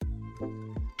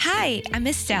Hi, I'm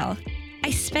Estelle.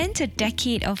 I spent a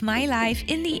decade of my life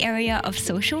in the area of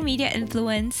social media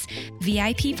influence,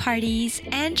 VIP parties,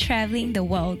 and traveling the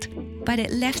world. But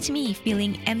it left me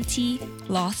feeling empty,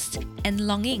 lost, and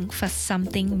longing for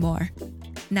something more.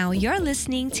 Now you're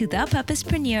listening to The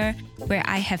Purposepreneur, where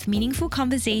I have meaningful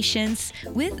conversations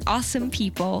with awesome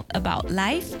people about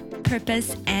life,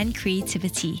 purpose, and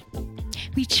creativity.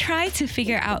 We try to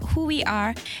figure out who we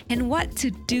are and what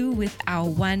to do with our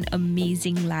one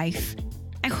amazing life.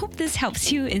 I hope this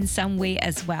helps you in some way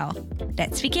as well.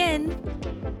 Let's begin.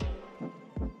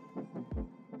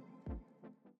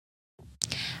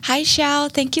 Hi, Xiao.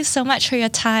 Thank you so much for your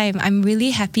time. I'm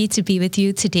really happy to be with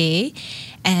you today.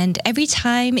 And every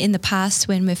time in the past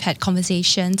when we've had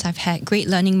conversations, I've had great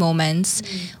learning moments.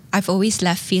 I've always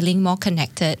left feeling more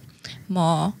connected,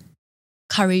 more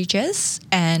courageous,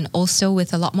 and also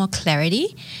with a lot more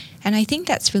clarity. And I think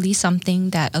that's really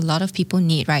something that a lot of people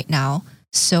need right now.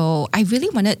 So I really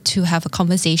wanted to have a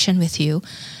conversation with you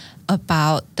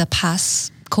about the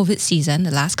past COVID season,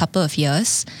 the last couple of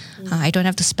years. I don't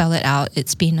have to spell it out.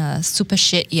 It's been a super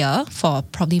shit year for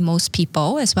probably most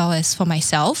people as well as for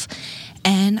myself.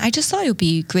 And I just thought it would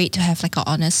be great to have like an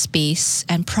honest space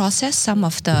and process some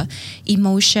of the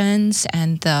emotions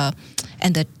and the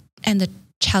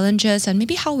challenges and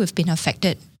maybe how we've been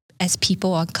affected as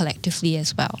people or collectively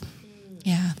as well.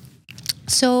 Yeah.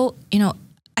 So,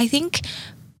 I think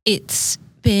it's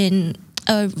been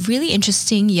a really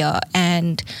interesting year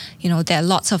and, there are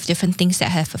lots of different things that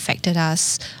have affected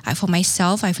us. For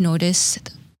myself, I've noticed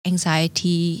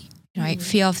anxiety, right?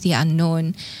 Fear of the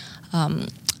unknown, a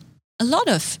lot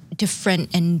of different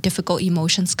and difficult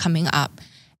emotions coming up.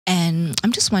 And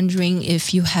I'm just wondering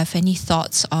if you have any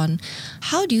thoughts on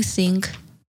how do you think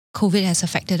COVID has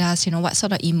affected us, what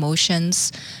sort of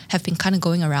emotions have been kind of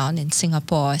going around in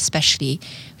Singapore, especially,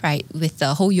 right, with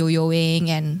the whole yo-yoing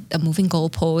and the moving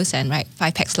goalposts and, right,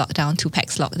 5 packs lockdown, 2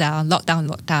 packs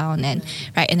lockdown, and,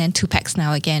 right, and then 2 packs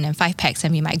now again and 5 packs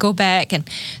and we might go back. And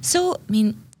so,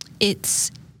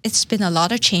 it's been a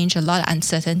lot of change, a lot of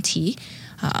uncertainty.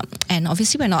 And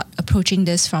obviously we're not approaching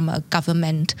this from a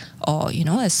government or,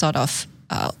 a sort of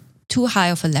too high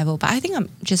of a level, but I think I'm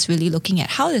just really looking at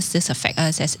how does this affect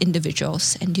us as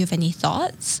individuals, and do you have any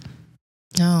thoughts?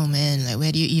 Oh man, like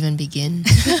where do you even begin?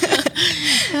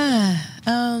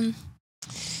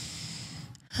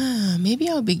 Maybe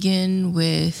I'll begin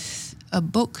with a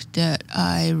book that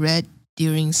I read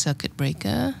during Circuit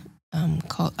Breaker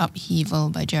called Upheaval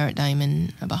by Jared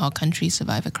Diamond, about how countries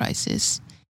survive a crisis.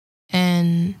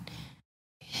 And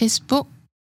his book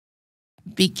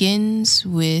begins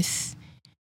with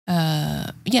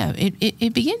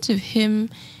it begins with him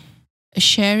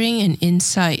sharing an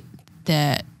insight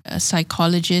that a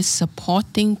psychologist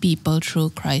supporting people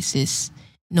through crisis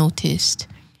noticed.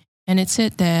 And it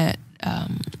said that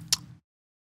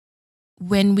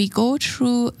when we go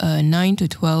through a 9 to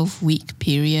 12 week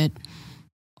period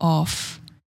of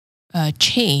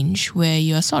change where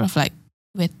you're sort of like,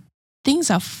 where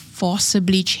things are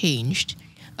forcibly changed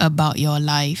about your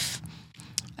life,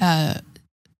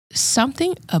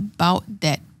 something about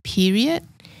that period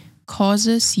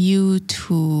causes you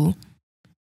to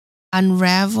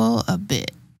unravel a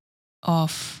bit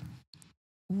of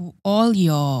all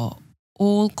your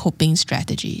old coping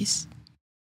strategies.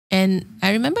 And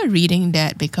I remember reading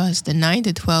that because the 9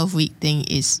 to 12 week thing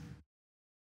is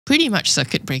pretty much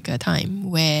circuit breaker time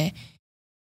where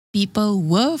people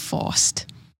were forced,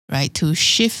 right, to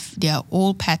shift their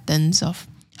old patterns of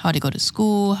how they go to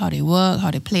school, how they work,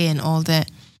 how they play and all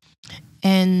that.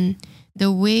 And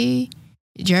the way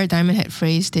Jared Diamond had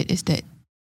phrased it is that,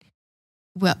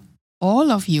 well, all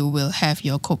of you will have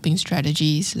your coping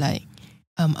strategies like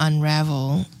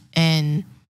unravel, and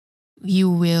you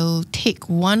will take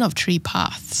one of 3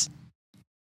 paths.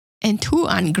 And 2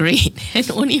 aren't great,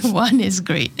 and only 1 is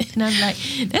great. And I'm like,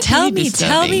 that's Tell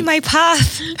really me my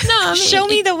path. No, show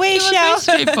me the way, it was Xiao. very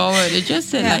straightforward. It just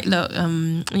said like, look,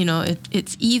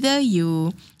 it's either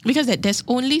you, because there's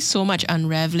only so much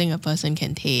unraveling a person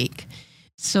can take.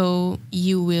 So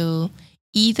you will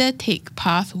either take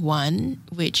path 1,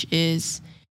 which is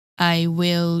I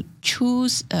will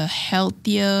choose a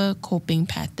healthier coping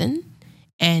pattern,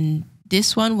 and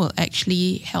this one will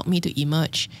actually help me to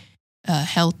emerge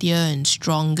healthier and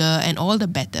stronger and all the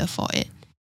better for it.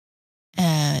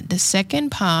 The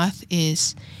second path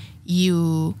is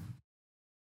you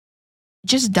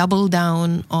just double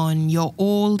down on your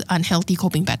old unhealthy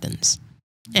coping patterns,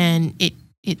 and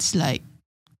it's like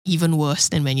even worse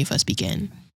than when you first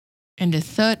began. And the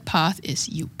third path is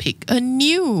you pick a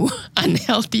new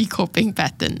unhealthy coping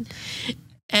pattern.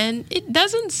 And it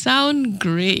doesn't sound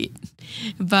great,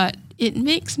 but it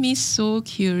makes me so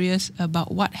curious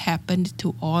about what happened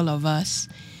to all of us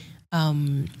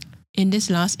in this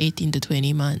last 18 to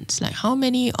 20 months. Like, how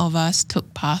many of us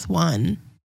took path 1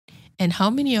 and how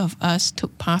many of us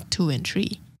took path 2 and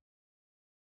 3?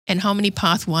 And how many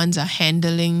path 1s are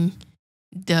handling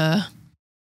the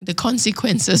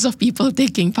consequences of people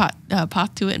taking path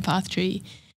 2 and path 3?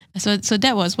 So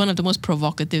that was one of the most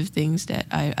provocative things that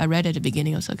I read at the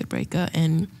beginning of Circuit Breaker.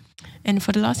 And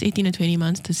for the last 18 to 20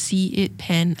 months, to see it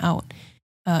pan out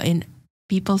in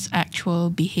people's actual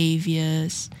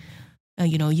behaviors.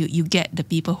 You get the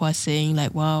people who are saying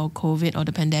like, wow, COVID or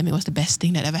the pandemic was the best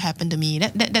thing that ever happened to me.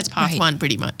 That's path 1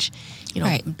 pretty much.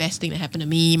 Best thing that happened to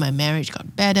me, my marriage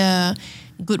got better,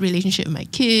 good relationship with my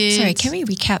kids. Sorry, can we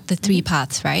recap the 3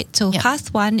 paths, right? So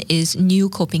path 1 is new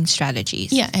coping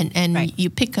strategies. Yeah, and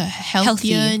you pick a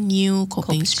healthier new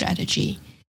coping strategy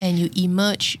and you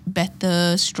emerge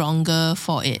better, stronger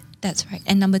for it. That's right.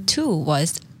 And number 2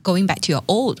 was going back to your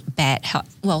old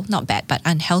not bad, but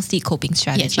unhealthy coping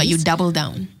strategies. Yes, but you double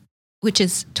down. Which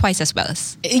is twice as well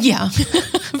as. Yeah,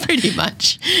 pretty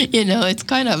much. It's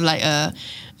kind of like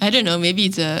I don't know, maybe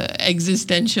it's a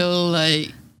existential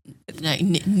like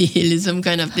nihilism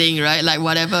kind of thing, right? Like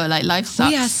whatever, like life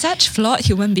sucks. We are such flawed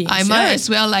human beings. I might as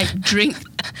well like drink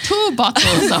 2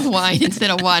 bottles of wine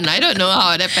instead of 1. I don't know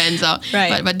how that pans out.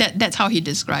 Right. But that's how he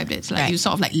described it. It's like you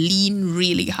sort of like lean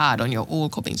really hard on your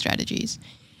old coping strategies.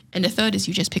 And the third is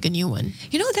you just pick a new one.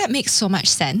 That makes so much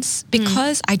sense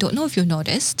because I don't know if you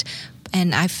noticed,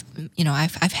 and I've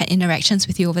had interactions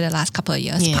with you over the last couple of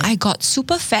years, but I got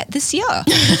super fat this year.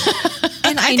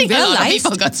 And I realized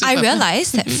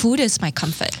that food is my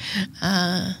comfort.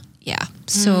 Yeah.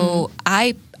 So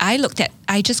I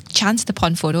just chanced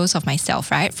upon photos of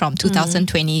myself, right, from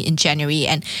 2020 in January,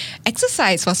 and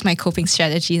exercise was my coping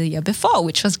strategy the year before,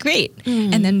 which was great.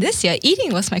 And then this year,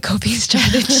 eating was my coping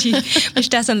strategy, which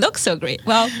doesn't look so great.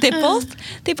 Well, they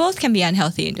both can be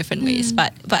unhealthy in different ways,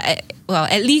 but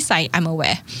at least I'm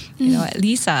aware. At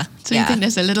least so you think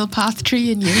there's a little path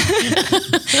 3 in you?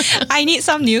 I need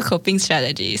some new coping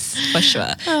strategies for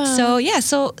sure.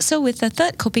 So with the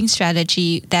third coping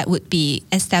strategy, that would be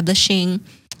establishing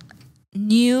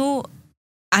new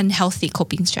unhealthy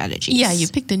coping strategies. Yeah, you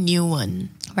pick the new one.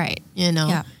 Right.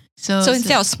 Yeah. So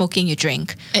instead of smoking, you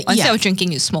drink. Or instead of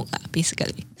drinking, you smoke,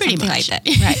 basically. Pretty Something much. like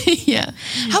that. Right. Yeah.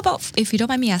 How about, if you don't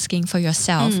mind me asking for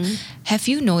yourself, have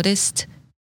you noticed,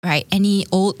 right, any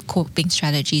old coping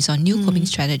strategies or new coping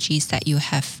strategies that you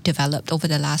have developed over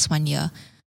the last 1 year?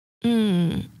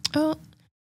 Well,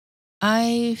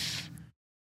 I've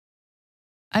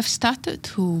started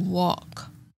to walk.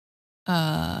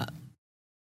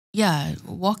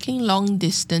 Walking long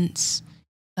distance,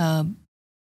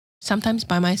 sometimes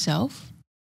by myself,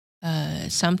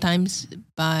 sometimes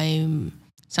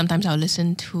I'll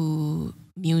listen to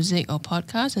music or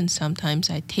podcasts, and sometimes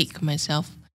I take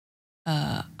myself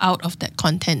out of that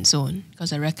content zone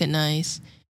because I recognize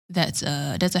that's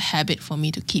a habit for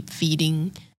me to keep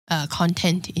feeding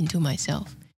content into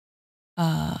myself.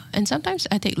 And sometimes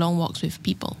I take long walks with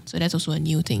people, so that's also a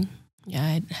new thing. Yeah,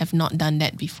 I have not done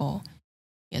that before.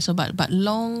 Yeah, so but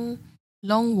long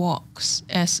walks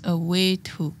as a way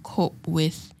to cope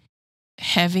with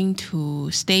having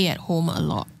to stay at home a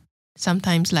lot.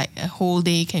 Sometimes like a whole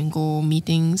day can go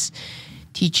meetings,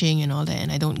 teaching and all that,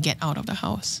 and I don't get out of the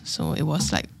house. So it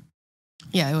was like,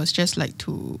 it was just like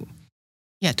to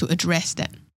address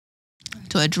that,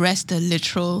 to address the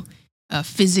literal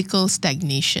physical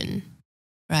stagnation,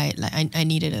 right? Like I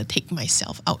needed to take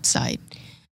myself outside.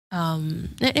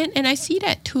 And I see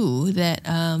that too, that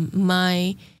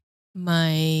my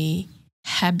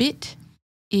habit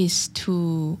is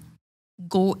to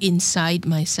go inside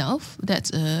myself.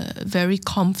 That's a very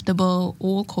comfortable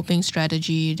old coping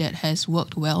strategy that has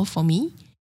worked well for me.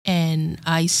 And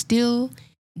I still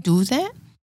do that.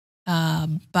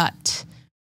 But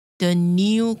the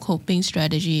new coping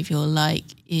strategy, if you like,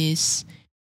 is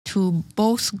to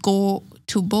both go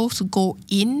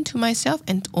into myself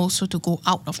and also to go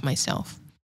out of myself,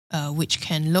 which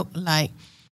can look like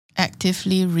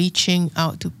actively reaching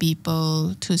out to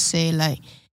people to say like,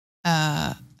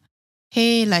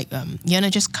 hey, like, you wanna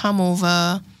just come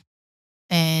over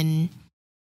and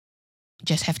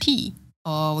just have tea,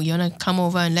 or you wanna come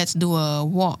over and let's do a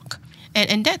walk,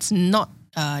 and that's not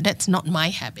my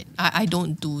habit. I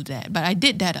don't do that, but I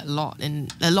did that a lot,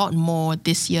 and a lot more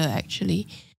this year actually.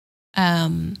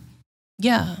 That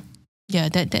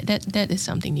is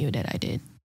something new that I did.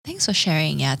 Thanks for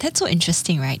sharing. Yeah, that's so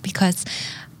interesting, right? Because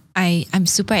I'm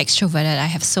super extroverted. I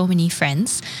have so many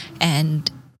friends, and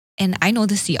and I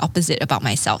noticed the opposite about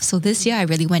myself. So this year I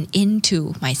really went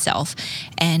into myself,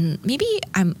 and maybe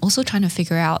I'm also trying to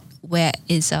figure out where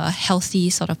is a healthy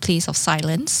sort of place of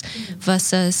silence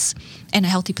versus, and a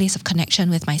healthy place of connection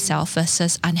with myself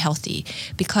versus unhealthy,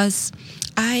 because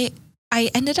I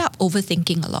ended up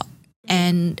overthinking a lot,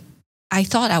 and I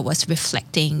thought I was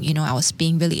reflecting, I was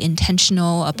being really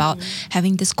intentional about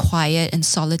having this quiet and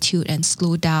solitude and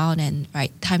slow down and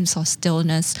times of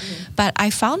stillness. But I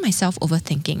found myself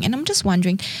overthinking, and I'm just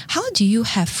wondering, how do you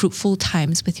have fruitful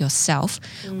times with yourself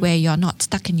where you're not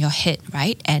stuck in your head,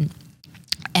 right?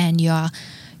 And you're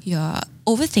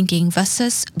overthinking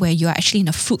versus where you're actually in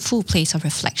a fruitful place of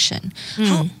reflection.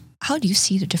 How do you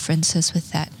see the differences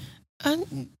with that?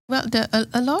 Well,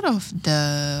 a lot of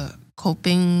the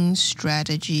coping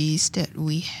strategies that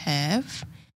we have,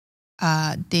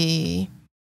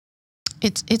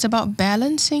 it's about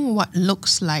balancing what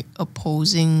looks like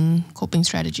opposing coping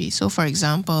strategies. So, for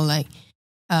example, like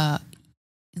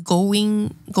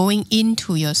going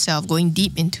into yourself, going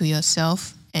deep into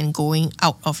yourself, and going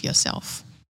out of yourself,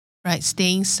 right?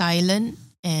 Staying silent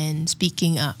and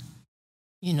speaking up.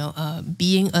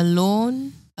 Being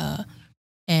alone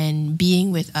and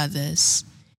being with others.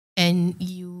 And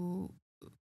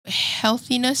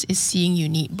healthiness is seeing you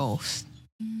need both,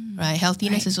 right?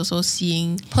 Healthiness is also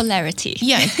seeing polarity.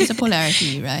 Yeah, it's a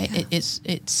polarity, right?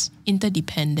 It's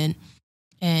interdependent,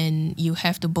 and you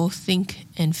have to both think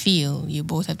and feel. You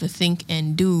both have to think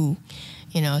and do,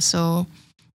 So,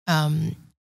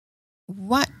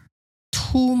 what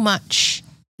too much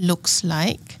looks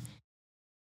like,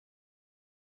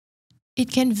 it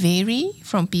can vary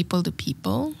from people to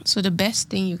people. So the best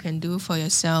thing you can do for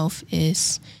yourself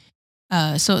is,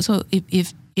 so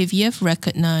if you have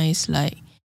recognized like,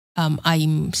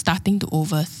 I'm starting to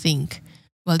overthink,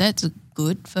 well, that's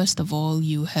good. First of all,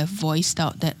 you have voiced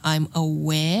out that I'm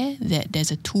aware that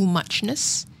there's a too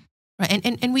muchness, right?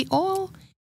 And we all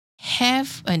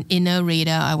have an inner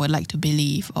radar, I would like to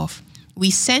believe, of, we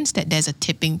sense that there's a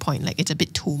tipping point, like it's a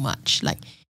bit too much, like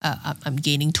I'm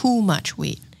gaining too much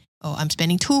weight, or I'm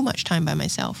spending too much time by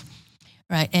myself,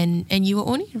 right? And you will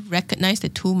only recognize the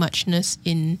too muchness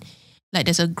in, like,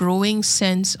 there's a growing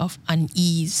sense of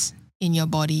unease in your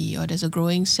body, or there's a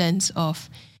growing sense of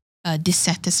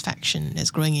dissatisfaction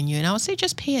that's growing in you. And I would say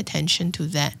just pay attention to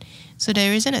that. So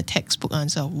there isn't a textbook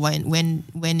answer of when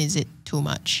is it too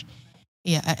much.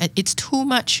 Yeah, it's too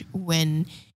much when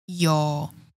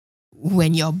your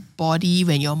body,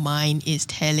 when your mind is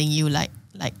telling you like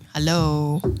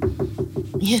hello,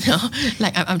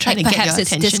 like I'm trying to get your attention. Perhaps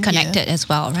it's disconnected as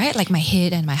well, right? Like my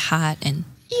head and my heart, and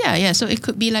yeah. So it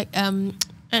could be like and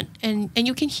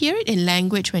you can hear it in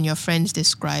language when your friends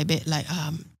describe it, like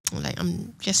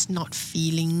I'm just not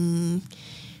feeling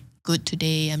good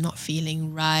today. I'm not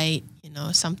feeling right.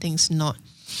 Something's not.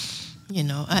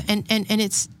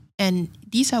 And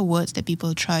these are words that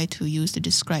people try to use to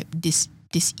describe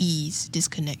dis-ease,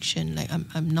 disconnection. Like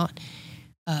I'm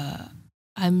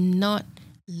not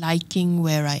liking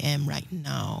where I am right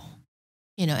now.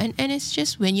 And it's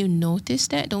just, when you notice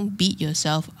that, don't beat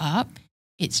yourself up.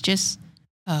 It's just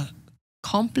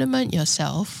compliment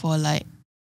yourself for like,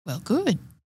 well, good.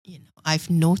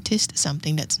 I've noticed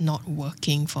something that's not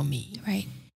working for me. Right.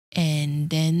 And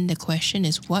then the question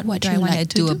is, what would do you I want like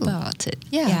to do about it?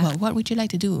 Yeah. Well, what would you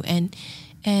like to do? And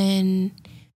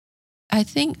I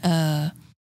think a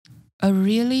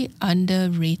really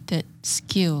underrated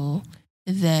skill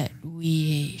that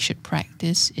we should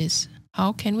practice is,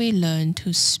 how can we learn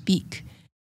to speak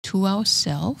to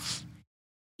ourselves,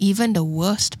 even the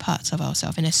worst parts of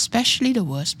ourselves, and especially the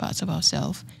worst parts of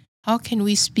ourselves? How can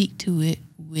we speak to it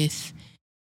with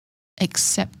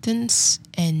acceptance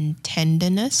and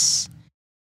tenderness,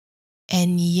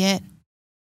 and yet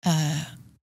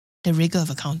the rigor of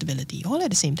accountability, all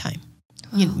at the same time?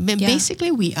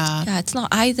 Basically we are... Yeah, it's not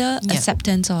either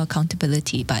acceptance or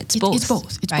accountability, but it's both. It's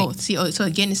both. It's right? both. See, so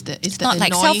again, it's the not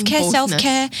like annoying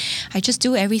self-care. I just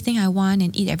do everything I want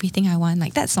and eat everything I want.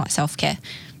 Like, that's not self-care.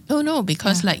 Oh no,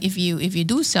 because like if you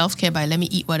do self-care by let me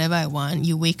eat whatever I want,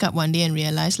 you wake up one day and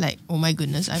realize like, oh my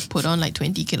goodness, I've put on like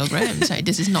 20 kilograms. Right?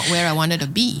 This is not where I wanted to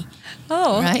be.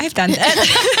 Oh, right? I've done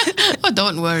that. Oh,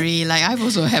 don't worry. Like, I've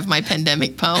also have my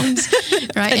pandemic pounds,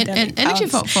 right? Pandemic and actually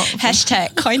for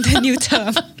hashtag coined a new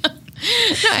term.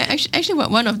 No, actually,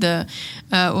 one of the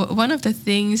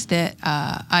things that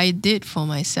I did for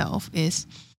myself is,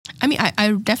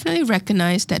 I definitely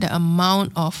recognize that the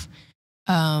amount of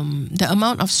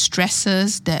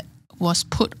stresses that was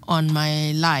put on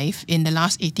my life in the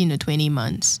last 18 to 20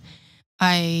 months,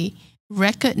 I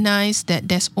recognize that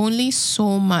there's only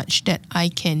so much that I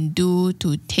can do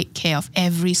to take care of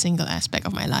every single aspect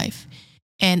of my life.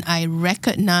 And I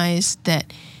recognized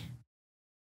that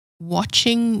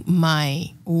watching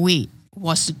my weight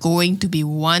was going to be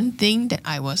one thing that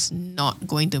I was not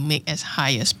going to make as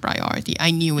highest priority.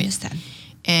 I knew it. Understand.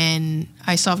 And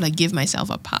I sort of like give myself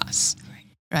a pass.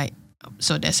 Right.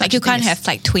 So there's such Like you a thing can't as- have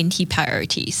like 20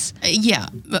 priorities. yeah,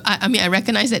 but I mean, I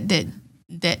recognize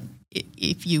that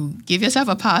if you give yourself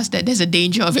a pass, that there's a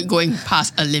danger of it going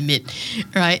past a limit,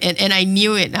 right? And I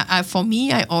knew it. For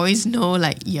me, I always know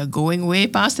like you're going way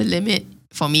past the limit.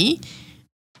 For me,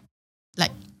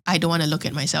 like I don't want to look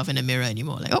at myself in the mirror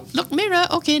anymore. Like, oh, look, mirror,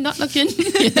 okay, not looking.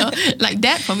 Like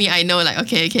that for me, I know like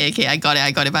okay, I got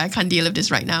it, but I can't deal with this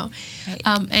right now. Right.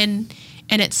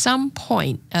 And at some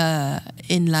point,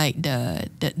 in like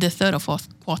the third or fourth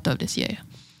quarter of this year,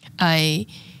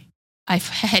 I've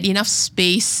had enough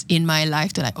space in my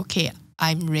life to like, okay,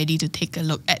 I'm ready to take a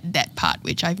look at that part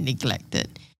which I've neglected.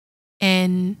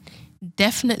 And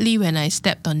definitely when I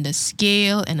stepped on the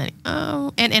scale and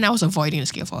I was avoiding the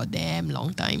scale for a damn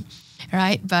long time,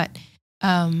 right? But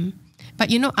I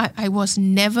was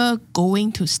never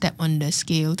going to step on the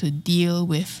scale to deal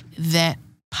with that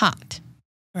part,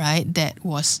 right? That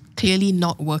was clearly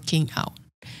not working out,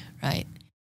 right?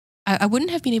 I wouldn't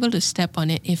have been able to step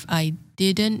on it if I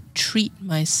didn't treat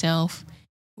myself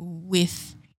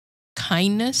with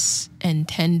kindness and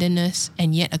tenderness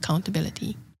and yet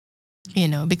accountability.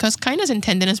 Because kindness and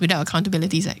tenderness without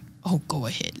accountability is like, oh, go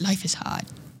ahead. Life is hard.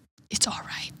 It's all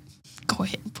right. Go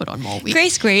ahead and put on more weight.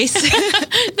 Grace.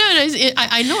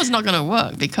 I know it's not going to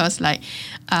work because like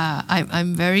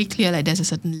I'm very clear like there's a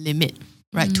certain limit,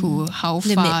 right, to how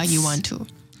far you want to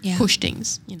push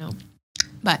things,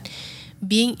 But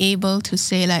being able to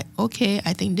say like, okay,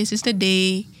 I think this is the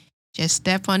day, just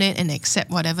step on it and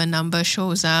accept whatever number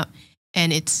shows up.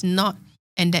 And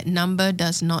that number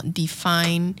does not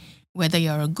define whether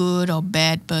you're a good or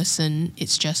bad person.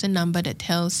 It's just a number that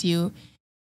tells you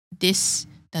this,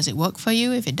 does it work for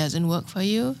you? If it doesn't work for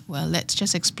you, well, let's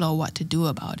just explore what to do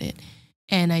about it.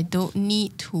 And I don't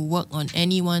need to work on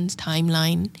anyone's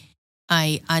timeline.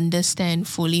 I understand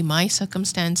fully my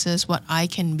circumstances, what I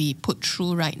can be put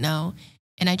through right now.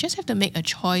 And I just have to make a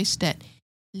choice that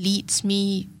leads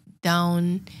me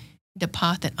down the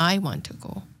path that I want to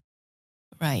go.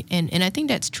 Right. And I think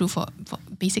that's true for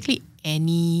basically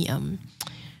anything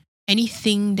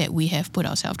that we have put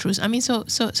ourselves through. I mean, so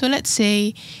let's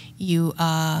say you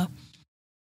are,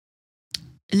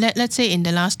 let's say in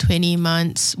the last 20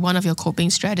 months, one of your coping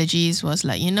strategies was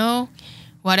like,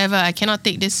 whatever, I cannot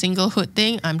take this singlehood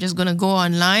thing. I'm just going to go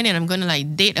online and I'm going to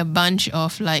like date a bunch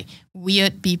of like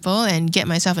weird people and get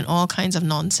myself in all kinds of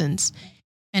nonsense.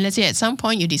 And let's say at some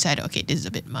point you decide, okay, this is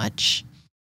a bit much.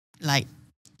 Like,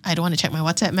 I don't want to check my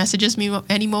WhatsApp messages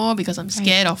anymore because I'm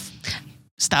scared of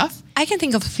stuff. I can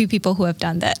think of a few people who have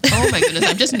done that. Oh my goodness,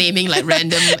 I'm just naming like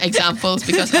random examples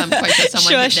because I'm quite sure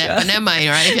someone did that. But never mind,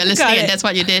 right? If you're listening and that's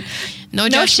what you did, no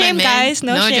judgment, shame, man. guys.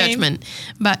 No shame. Judgment.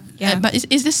 But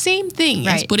it's the same thing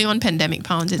as putting on pandemic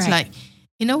pounds. It's like,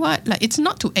 you know what? Like, it's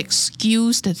not to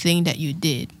excuse the thing that you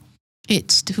did.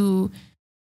 It's to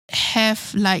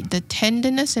have like the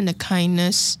tenderness and the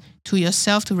kindness to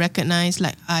yourself to recognize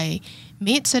like I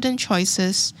made certain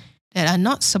choices that are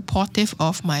not supportive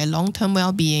of my long-term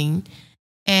well-being,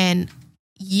 and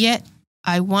yet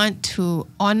I want to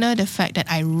honor the fact that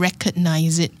I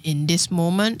recognize it in this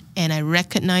moment and I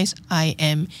recognize I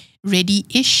am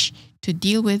ready-ish to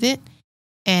deal with it,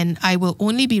 and I will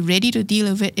only be ready to deal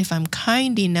with it if I'm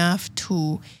kind enough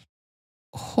to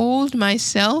hold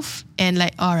myself and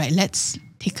like, all right, let's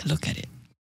take a look at it.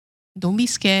 Don't be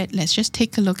scared. Let's just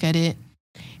take a look at it.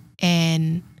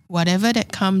 And whatever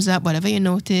that comes up, whatever you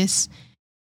notice,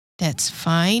 that's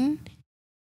fine.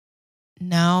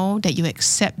 Now that you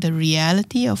accept the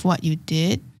reality of what you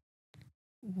did,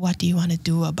 what do you want to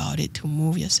do about it to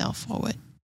move yourself forward?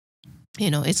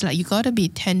 It's like you got to be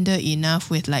tender enough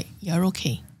with like, you're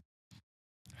okay.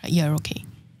 You're okay.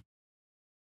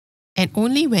 And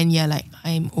only when you're like,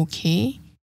 I'm okay,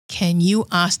 can you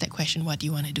ask that question, what do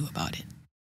you want to do about it?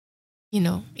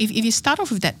 If you start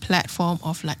off with that platform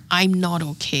of like, I'm not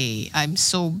okay, I'm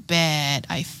so bad,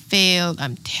 I failed,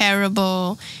 I'm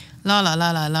terrible, la la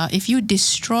la la la. If you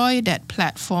destroy that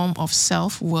platform of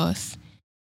self-worth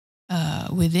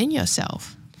within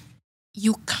yourself,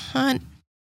 you can't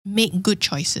make good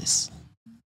choices.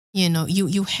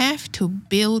 You have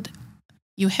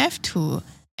to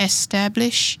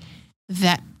establish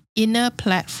that inner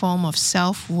platform of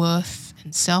self-worth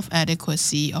and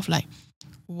self-adequacy of like,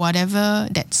 whatever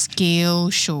that scale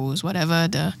shows, whatever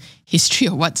the history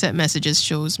of WhatsApp messages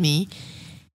shows me,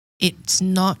 it's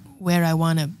not where I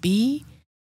want to be,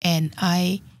 and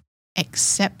I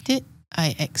accept it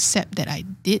I accept that I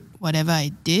did whatever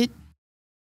I did,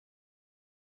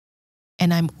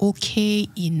 and I'm okay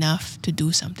enough to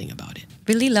do something about it.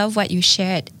 Really love what you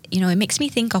shared. It makes me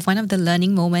think of one of the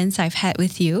learning moments I've had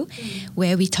with you,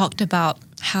 where we talked about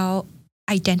how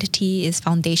identity is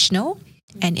foundational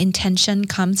and intention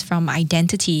comes from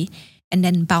identity, and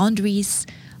then boundaries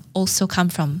also come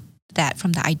from that,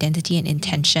 from the identity and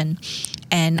intention.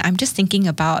 And I'm just thinking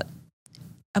about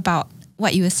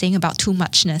what you were saying about too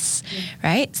muchness,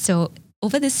 right? So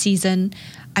over this season,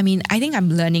 I think I'm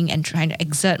learning and trying to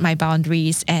exert my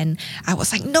boundaries. And I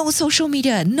was like, no social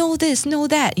media, no this, no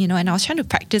that, and I was trying to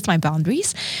practice my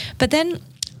boundaries. But then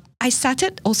I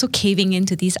started also caving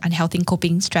into these unhealthy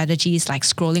coping strategies, like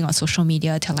scrolling on social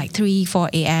media till like 3, 4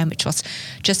 a.m., which was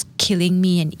just killing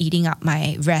me and eating up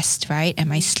my rest, right? And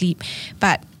my sleep.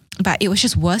 But it was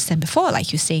just worse than before,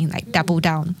 like you're saying, like double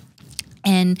down.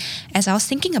 And as I was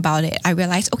thinking about it, I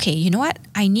realized, okay, you know what?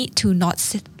 I need to not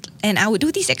sit. And I would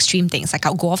do these extreme things, like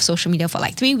I'll go off social media for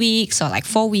like 3 weeks or like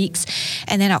 4 weeks,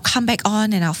 and then I'll come back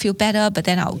on and I'll feel better, but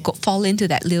then I'll fall into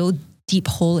that little deep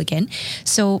hole again.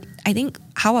 So I think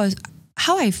how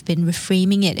I've been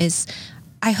reframing it is,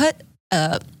 I heard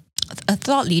a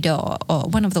thought leader or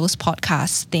one of those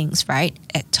podcast things, right?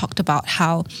 It talked about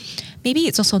how maybe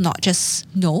it's also not just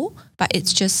no, but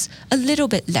it's just a little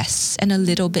bit less and a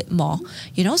little bit more,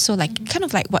 so like kind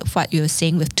of like what you were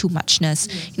saying with too muchness,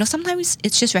 sometimes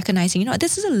it's just recognizing,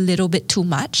 this is a little bit too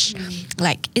much.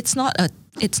 Like it's not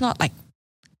like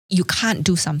you can't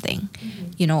do something,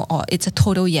 or it's a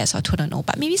total yes or total no,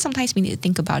 but maybe sometimes we need to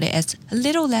think about it as a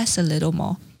little less, a little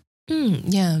more.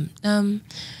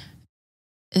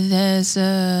 There's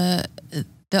the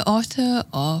author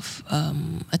of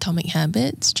Atomic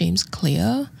Habits, James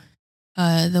Clear.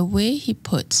 The way he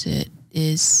puts it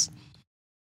is,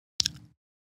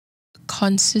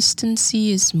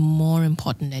 consistency is more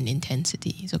important than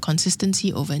intensity. So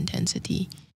consistency over intensity,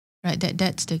 right?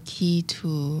 That's the key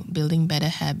to building better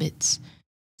habits.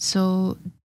 So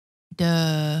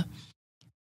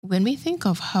when we think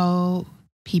of how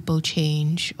people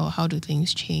change or how do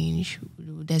things change,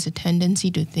 there's a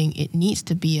tendency to think it needs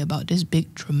to be about this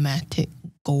big dramatic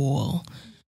goal.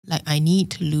 Like I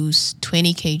need to lose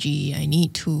 20 kg, I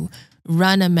need to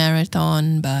run a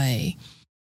marathon by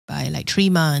like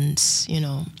 3 months,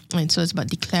 And so it's about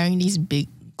declaring these big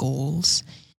goals.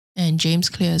 And James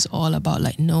Clear is all about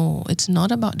like, no, it's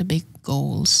not about the big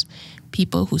goals.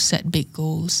 People who set big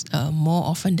goals more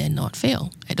often than not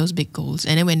fail at those big goals.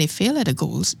 And then when they fail at the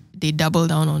goals, they double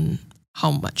down on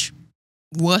how much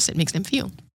worse it makes them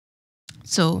feel.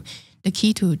 So the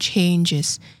key to change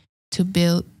is to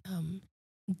build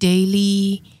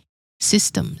daily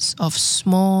systems of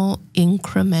small,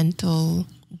 incremental,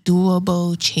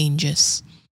 doable changes.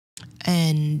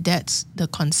 And that's the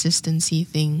consistency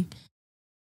thing.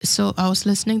 So I was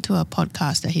listening to a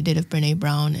podcast that he did of Brene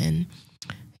Brown, and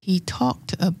he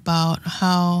talked about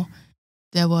how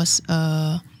there was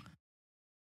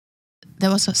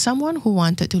someone who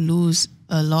wanted to lose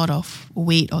a lot of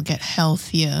weight or get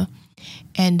healthier.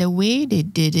 And the way they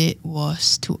did it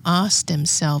was to ask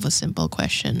themselves a simple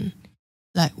question,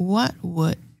 like what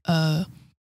would a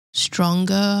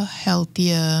stronger,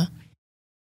 healthier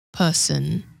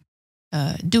person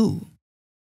do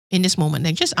in this moment?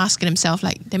 Like just asking themselves,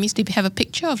 like that means they have a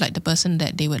picture of like the person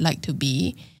that they would like to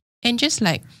be, and just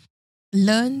like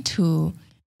learn to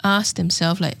ask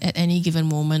themselves like at any given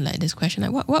moment like this question,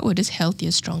 like what would this healthier,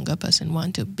 stronger person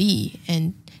want to be,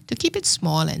 and to keep it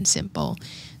small and simple.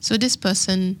 So this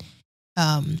person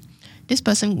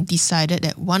decided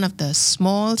that one of the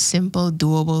small, simple,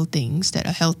 doable things that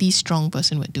a healthy, strong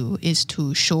person would do is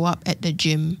to show up at the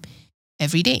gym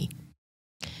every day.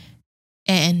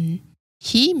 And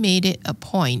he made it a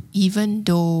point, even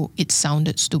though it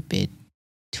sounded stupid,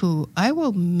 I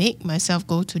will make myself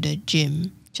go to the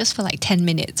gym just for like 10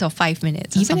 minutes or 5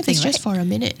 minutes, even if it's right? just for a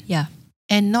minute. Yeah.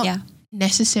 And not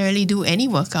necessarily do any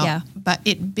workout, but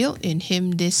it built in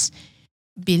him this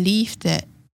belief that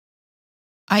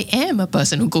I am a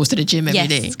person who goes to the gym every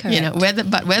day. Correct.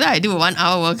 Whether I do a 1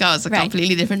 hour workout is a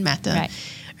completely different matter.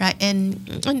 Right. And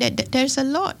there's a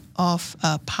lot of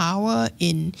power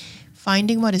in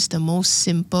finding what is the most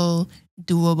simple,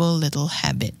 doable little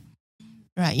habit.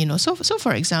 Right. So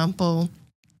for example,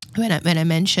 when I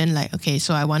mentioned like, okay,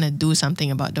 so I want to do something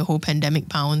about the whole pandemic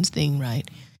pounds thing, right?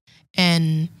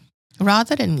 And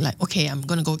rather than like, okay, I'm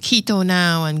going to go keto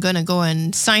now, I'm going to go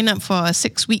and sign up for a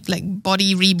 6-week like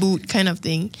body reboot kind of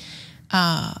thing,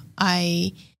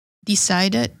 I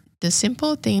decided the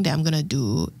simple thing that I'm going to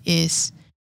do is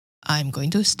I'm going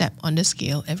to step on the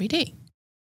scale every day.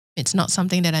 It's not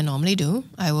something that I normally do.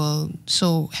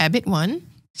 So habit 1,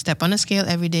 step on a scale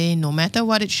every day, no matter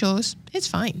what it shows, it's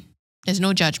fine. There's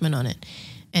no judgment on it.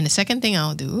 And the second thing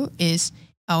I'll do is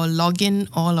I'll log in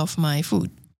all of my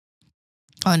food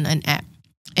on an app.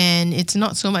 And it's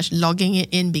not so much logging it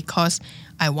in because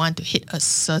I want to hit a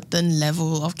certain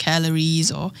level of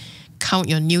calories or count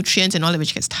your nutrients and all that,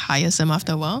 which gets tiresome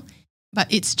after a while. But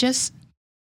it's just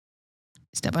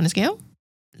step on a scale,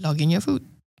 log in your food.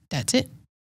 That's it.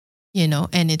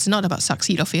 And it's not about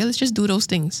succeed or fail. It's just do those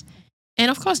things. And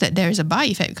of course, that there is a by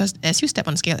effect because as you step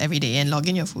on scale every day and log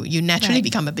in your food, you naturally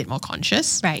become a bit more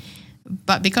conscious. Right.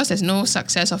 But because there's no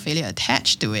success or failure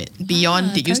attached to it,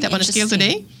 beyond did you step on a scale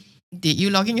today? Did you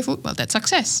log in your food? Well, that's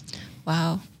success.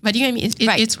 Wow. But you know what I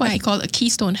mean? It's what he called a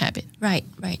keystone habit. Right.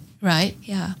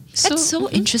 Yeah. That's so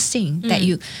interesting that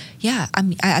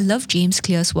I love James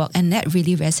Clear's work, and that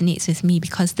really resonates with me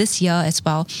because this year as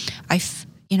well, I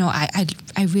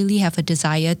really have a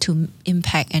desire to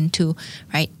impact and to,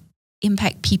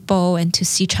 impact people and to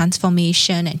see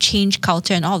transformation and change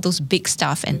culture and all of those big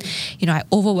stuff. And, I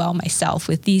overwhelm myself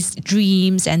with these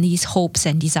dreams and these hopes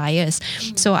and desires.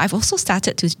 So I've also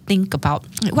started to think about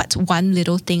what's one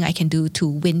little thing I can do to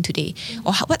win today,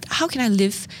 or how can I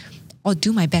live or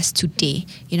do my best today,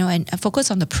 and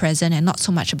focus on the present and not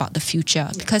so much about the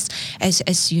future. Because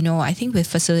as you know, I think with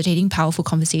facilitating powerful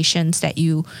conversations that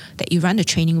you run the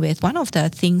training with, one of the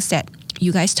things that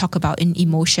you guys talk about in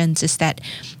emotions is that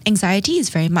anxiety is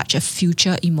very much a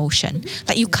future emotion.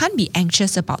 Like you can't be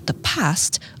anxious about the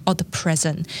past or the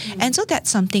present. And so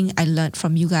that's something I learned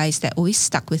from you guys that always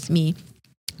stuck with me.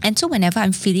 And so whenever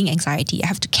I'm feeling anxiety, I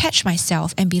have to catch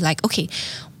myself and be like, okay,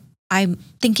 I'm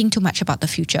thinking too much about the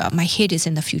future. My head is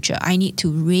in the future. I need to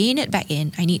rein it back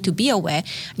in. I need to be aware.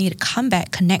 I need to come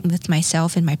back, connect with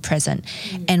myself in my present.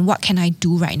 And what can I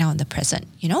do right now in the present?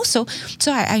 So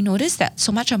I noticed that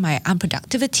so much of my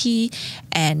unproductivity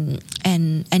and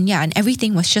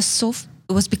everything was just so.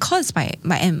 It was because my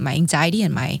anxiety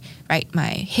and my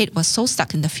head was so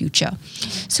stuck in the future.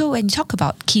 So when you talk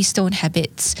about keystone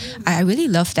habits, I really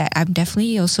love that. I've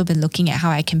definitely also been looking at how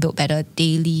I can build better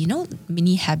daily,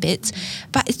 mini habits.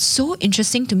 But it's so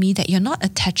interesting to me that you're not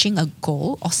attaching a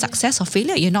goal or success or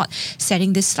failure. You're not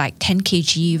setting this like 10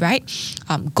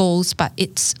 kg, goals, but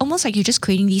it's almost like you're just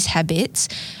creating these habits.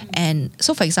 And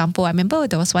so for example, I remember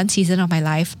there was one season of my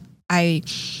life,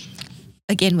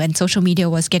 again, when social media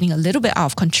was getting a little bit out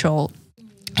of control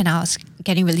and I was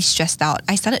getting really stressed out,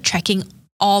 I started tracking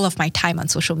all of my time on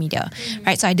social media,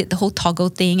 right? So I did the whole toggle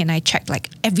thing and I tracked like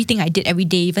everything I did every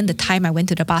day, even the time I went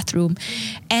to the bathroom.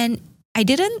 And I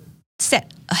didn't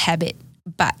set a habit,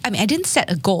 I didn't set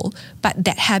a goal, but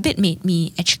that habit made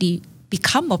me actually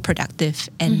become more productive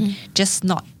and just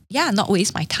not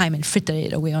waste my time and fritter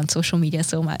it away on social media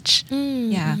so much.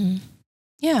 Yeah.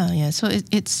 So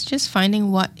it's just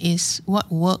finding what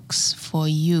works for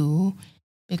you,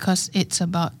 because it's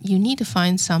about, you need to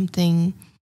find something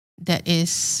that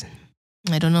is,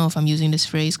 I don't know if I'm using this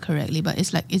phrase correctly, but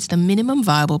it's the minimum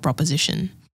viable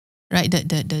proposition, right?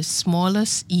 The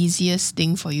smallest, easiest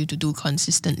thing for you to do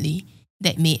consistently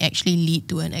that may actually lead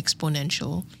to an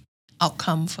exponential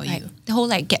outcome for you. The whole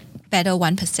get better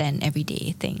 1% every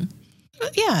day thing.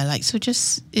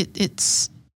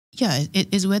 It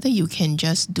is whether you can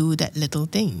just do that little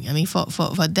thing. I mean, for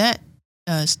that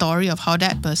story of how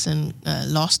that person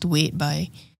lost weight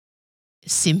by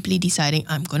simply deciding,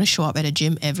 I'm going to show up at a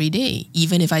gym every day.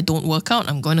 Even if I don't work out,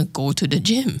 I'm going to go to the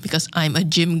gym because I'm a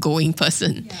gym going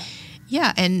person.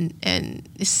 And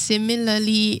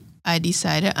similarly, I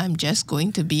decided I'm just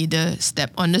going to be the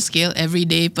step on the scale every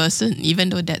day person, even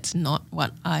though that's not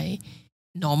what I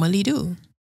normally do.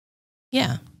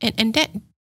 Yeah. And that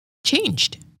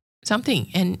changed something,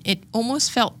 and it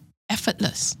almost felt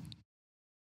effortless.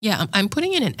 Yeah, I'm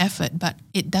putting in an effort, but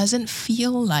it doesn't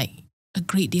feel like a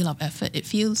great deal of effort. It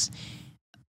feels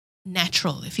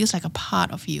natural. It feels like a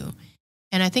part of you.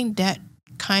 And I think that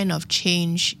kind of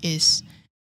change is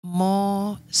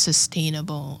more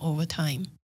sustainable over time.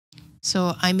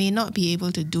 So I may not be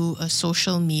able to do a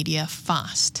social media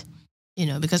fast,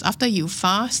 because after you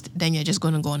fast, then you're just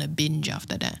going to go on a binge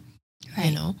after that,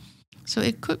 So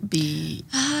it could be...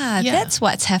 that's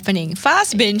what's happening.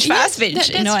 Fast binge,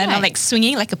 and I'm like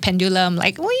swinging like a pendulum,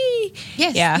 like, wee.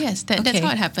 Yes, that's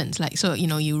how it happens. Like, so,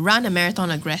 you run a marathon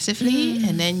aggressively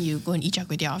and then you go and eat char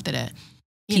kway teow after that.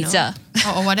 Pizza.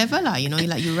 Or whatever lah,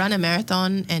 you run a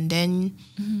marathon and then,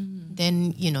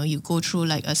 you go through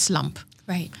like a slump.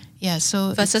 Right. Yeah,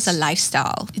 so... Versus a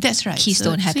lifestyle. That's right.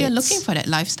 Keystone habits. So you're looking for that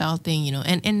lifestyle thing,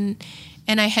 and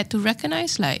I had to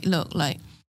recognize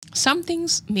some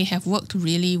things may have worked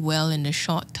really well in the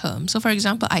short term. So for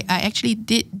example, I actually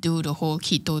did do the whole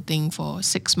keto thing for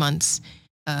 6 months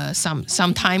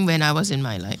some time when I was in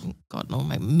my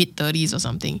my mid-30s or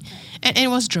something. And it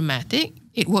was dramatic.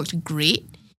 It worked great.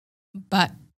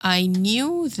 But I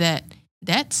knew that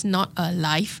that's not a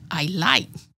life I like,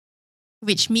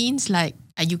 which means like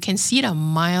you can see it a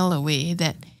mile away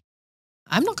that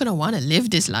I'm not going to want to live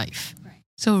this life. Right.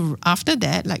 So after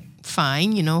that, like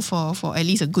fine, for at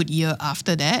least a good year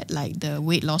after that, like the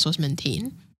weight loss was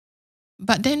maintained.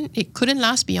 But then it couldn't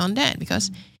last beyond that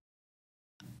because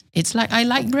it's like I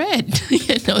like bread,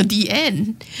 the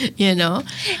end,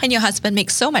 And your husband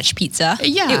makes so much pizza.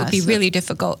 Yeah, it would be really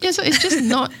difficult. Yeah, so it's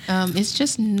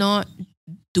just not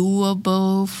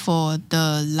doable for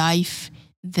the life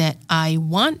that I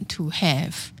want to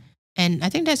have. And I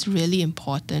think that's really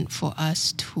important for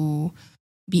us to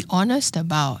be honest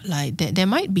about. Like there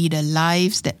might be the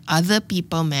lives that other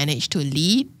people manage to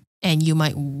lead, and you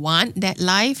might want that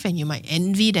life and you might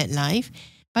envy that life.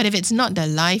 But if it's not the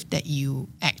life that you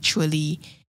actually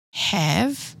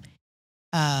have,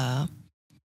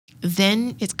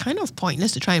 then it's kind of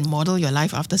pointless to try and model your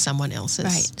life after someone else's.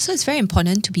 Right. So it's very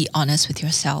important to be honest with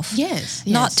yourself. Yes.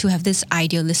 Not to have this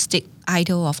idealistic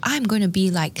idol of I'm going to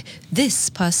be like this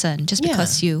person just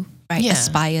because you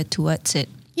aspire towards it.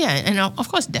 Yeah, and of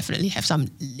course, definitely have some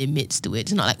limits to it.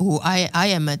 It's not like, I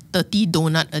am a 30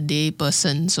 donut a day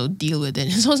person, so deal with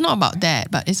it. So it's not about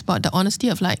that, but it's about the honesty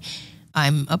of like,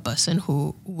 I'm a person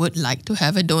who would like to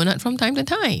have a donut from time to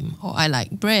time, or I like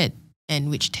bread, and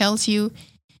which tells you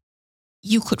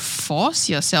could force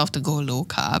yourself to go low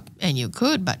carb, and you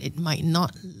could, but it might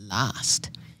not last,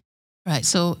 right?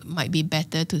 So it might be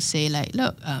better to say like,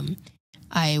 look,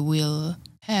 I will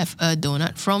have a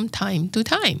donut from time to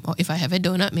time. Or if I have a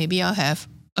donut, maybe I'll have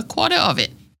a quarter of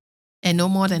it and no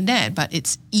more than that. But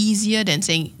it's easier than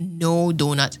saying no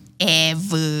donuts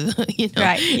ever,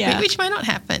 Right, yeah. Which might not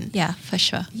happen. Yeah, for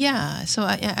sure. Yeah, so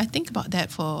I think about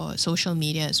that for social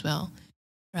media as well,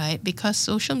 right? Because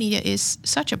social media is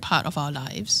such a part of our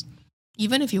lives.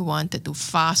 Even if you wanted to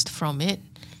fast from it,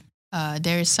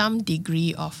 there is some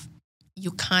degree of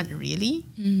you can't really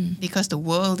because the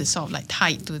world is sort of like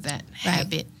tied to that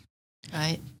habit,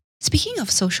 right? Speaking of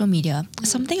social media,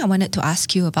 something I wanted to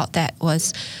ask you about that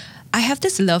was I have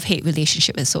this love-hate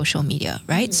relationship with social media,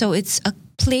 right? So it's a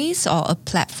place or a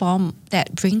platform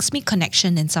that brings me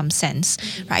connection in some sense,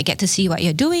 right? I get to see what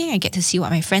you're doing, I get to see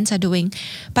what my friends are doing,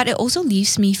 but it also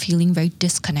leaves me feeling very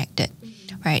disconnected,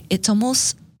 right? It's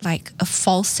almost like a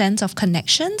false sense of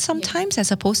connection sometimes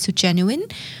as opposed to genuine.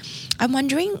 I'm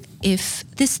wondering if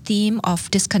this theme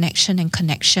of disconnection and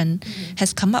connection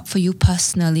has come up for you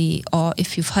personally, or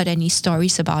if you've heard any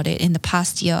stories about it in the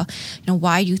past year.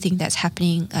 Why do you think that's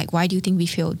happening? Like, why do you think we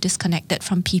feel disconnected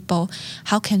from people?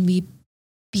 How can we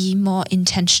be more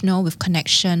intentional with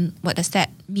connection? What does that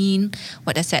mean?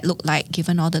 What does that look like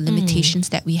given all the limitations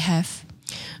that we have?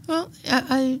 Well,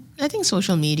 I think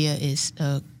social media is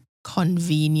a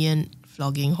convenient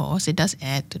flogging horse. It does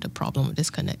add to the problem of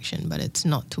disconnection, but it's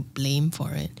not to blame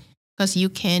for it. Because you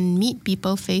can meet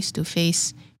people face to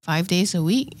face 5 days a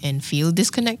week and feel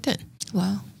disconnected.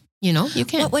 Wow. You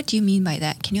can. What do you mean by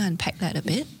that? Can you unpack that a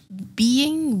bit?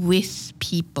 Being with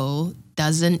people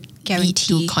doesn't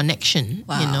guarantee lead to connection.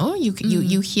 Wow.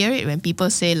 You hear it when people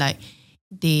say like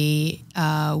they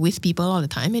are with people all the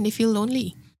time and they feel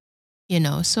lonely.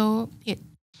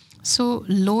 So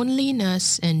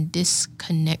loneliness and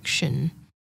disconnection,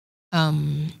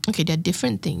 they're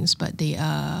different things, but they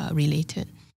are related.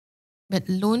 But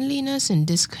loneliness and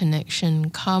disconnection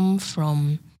come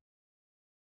from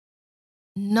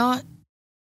not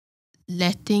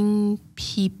letting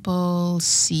people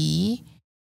see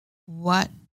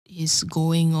what is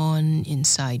going on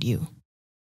inside you.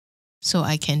 So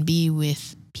I can be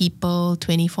with people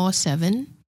 24/7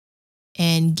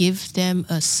 and give them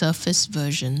a surface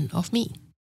version of me.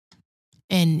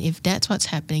 And if that's what's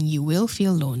happening, you will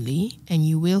feel lonely and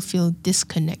you will feel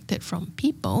disconnected from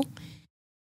people.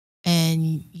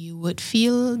 And you would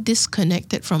feel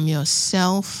disconnected from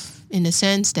yourself in the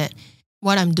sense that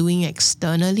what I'm doing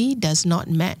externally does not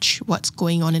match what's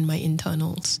going on in my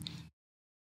internals.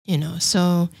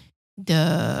 So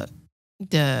the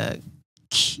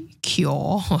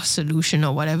cure or solution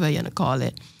or whatever you want to call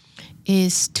it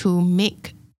is to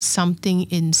make something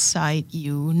inside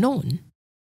you known,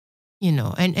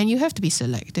 and you have to be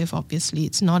selective, obviously.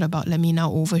 It's not about let me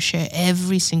now overshare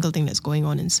every single thing that's going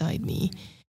on inside me.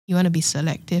 You want to be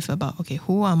selective about, okay,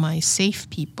 who are my safe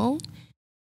people?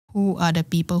 Who are the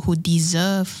people who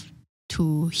deserve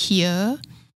to hear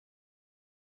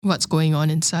what's going on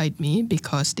inside me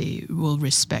because they will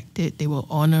respect it, they will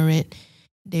honor it,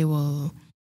 they will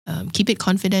keep it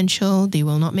confidential, they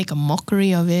will not make a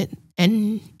mockery of it.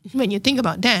 And when you think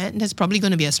about that, that's probably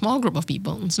going to be a small group of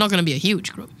people. It's not going to be a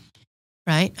huge group,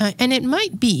 right? And it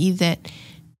might be that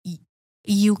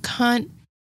you can't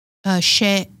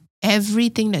share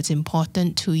everything that's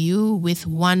important to you with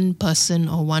one person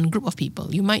or one group of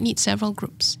people. You might need several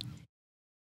groups,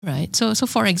 right? So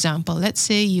for example, let's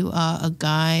say you are a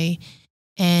guy,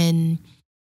 and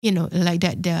like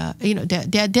that.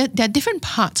 There are different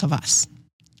parts of us.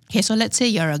 Okay, so let's say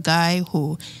you're a guy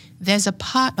who there's a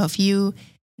part of you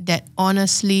that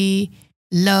honestly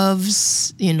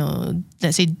loves,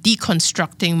 let's say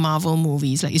deconstructing Marvel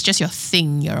movies. Like it's just your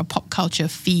thing. You're a pop culture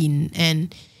fiend,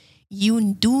 and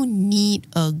you do need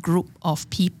a group of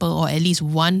people, or at least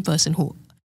one person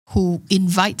who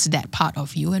invites that part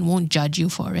of you and won't judge you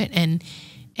for it. And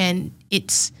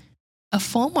it's a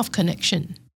form of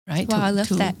connection, right? Wow, I love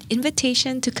that.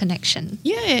 Invitation to connection.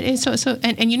 Yeah, so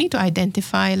and you need to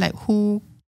identify like who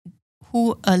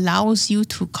allows you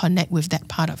to connect with that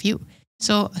part of you.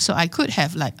 So I could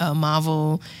have like a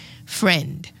Marvel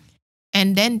friend,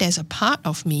 and then there's a part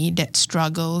of me that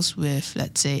struggles with,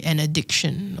 let's say, an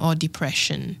addiction or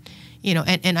depression,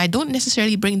 and I don't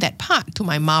necessarily bring that part to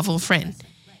my Marvel friend,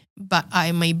 but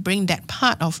I may bring that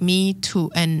part of me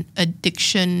to an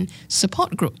addiction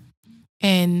support group.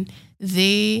 And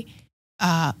they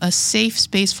are a safe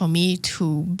space for me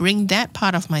to bring that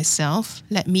part of myself,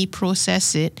 let me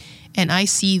process it, and I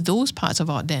see those parts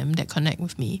about them that connect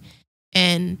with me.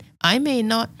 And I may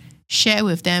not share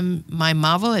with them my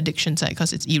Marvel addiction side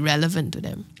because it's irrelevant to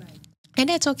them. Right. And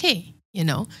that's okay,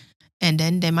 And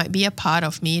then there might be a part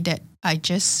of me that I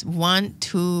just want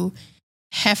to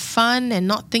have fun and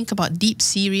not think about deep,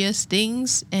 serious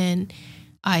things. And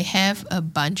I have a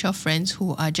bunch of friends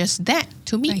who are just that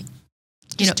to me. Right.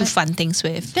 Just do fun things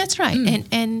with. That's right.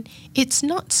 And it's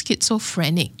not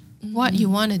schizophrenic. What you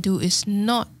want to do is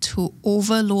not to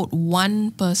overload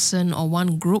one person or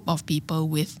one group of people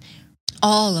with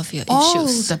all of your all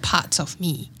issues. the parts of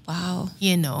me. Wow.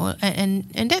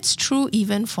 And that's true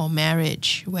even for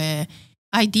marriage, where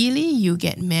ideally you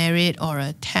get married or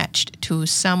attached to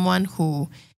someone who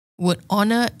would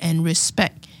honor and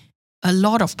respect a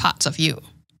lot of parts of you,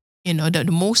 the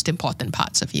most important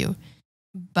parts of you.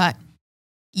 But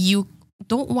you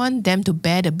don't want them to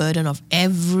bear the burden of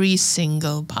every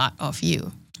single part of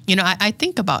you. I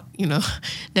think about,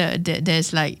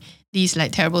 there's like these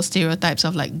like terrible stereotypes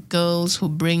of like girls who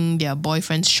bring their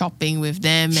boyfriends shopping with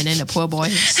them, and then the poor boy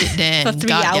sit there for and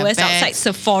 3 hours outside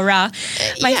Sephora.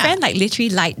 My friend like literally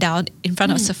lied down in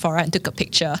front of Sephora and took a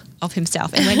picture of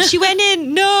himself. And when she went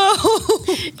in, no.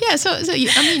 Yeah, so you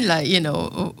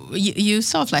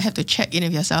sort of like have to check in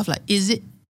with yourself. Like, is it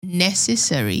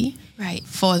necessary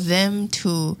for them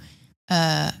to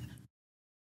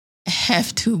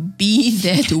have to be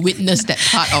there to witness that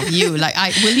part of you? Like,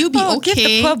 will you be okay? Give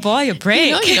the poor boy a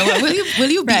break.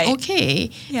 Will you be okay?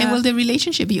 Yeah. And will the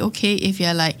relationship be okay if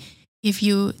you're like, if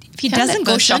he doesn't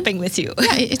go shopping with you?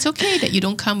 Yeah, it's okay that you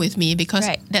don't come with me, because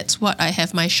that's what I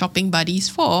have my shopping buddies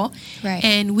for. Right.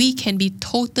 And we can be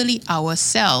totally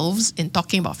ourselves in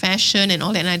talking about fashion and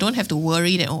all that. And I don't have to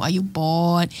worry that, are you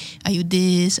bored? Are you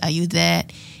this? Are you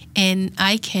that? And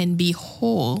I can be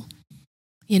whole,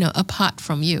 apart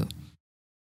from you.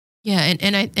 Yeah,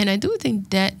 and I do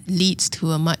think that leads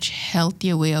to a much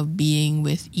healthier way of being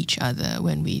with each other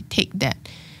when we take that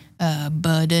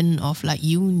burden of like,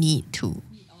 you need to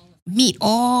meet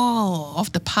all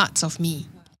of the parts of me.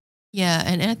 Yeah,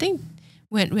 and I think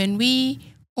when we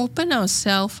open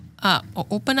ourselves up, or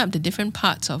open up the different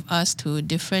parts of us to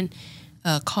different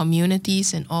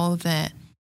communities and all that,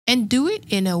 and do it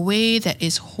in a way that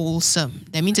is wholesome.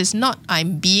 That means it's not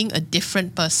I'm being a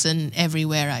different person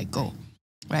everywhere I go,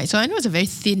 right? So I know it's a very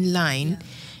thin line,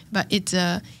 but it's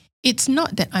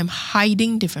not that I'm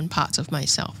hiding different parts of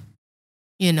myself,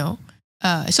 So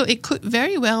it could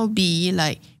very well be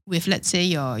like with, let's say,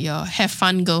 your have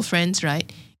fun girlfriends,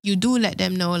 right? You do let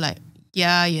them know like,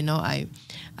 yeah, I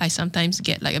sometimes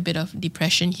get like a bit of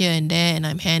depression here and there, and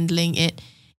I'm handling it.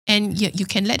 And you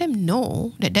can let them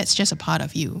know that that's just a part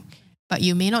of you. But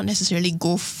you may not necessarily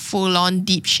go full on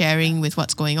deep sharing with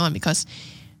what's going on, because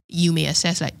you may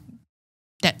assess like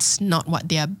that's not what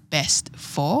they are best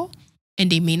for,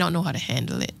 and they may not know how to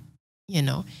handle it,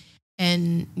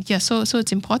 And yeah, so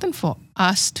it's important for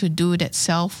us to do that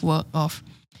self-work of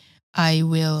I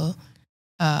will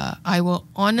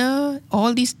honor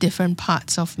all these different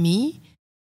parts of me,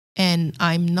 and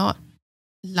I'm not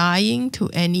lying to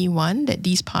anyone that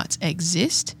these parts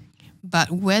exist,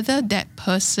 but whether that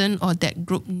person or that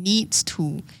group needs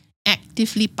to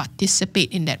actively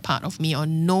participate in that part of me or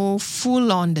know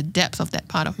full on the depth of that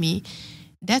part of me,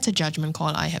 that's a judgment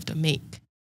call I have to make.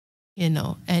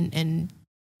 and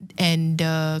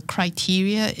the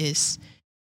criteria is,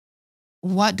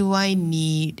 what do I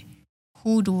need?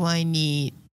 Who do I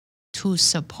need to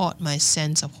support my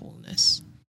sense of wholeness?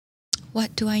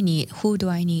 What do I need? Who do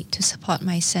I need to support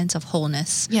my sense of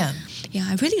wholeness? Yeah. Yeah,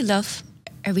 I really love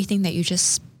everything that you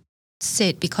just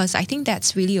said, because I think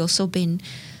that's really also been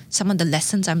some of the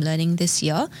lessons I'm learning this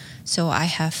year. So I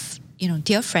have,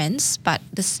 dear friends, but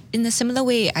this, in a similar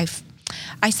way,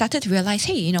 I started to realize,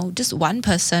 hey, just one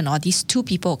person or these two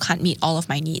people can't meet all of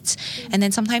my needs. And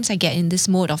then sometimes I get in this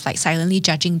mode of like silently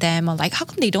judging them, or like, how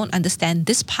come they don't understand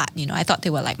this part? I thought they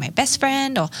were like my best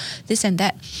friend or this and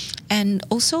that. And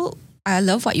also, I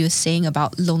love what you were saying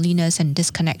about loneliness and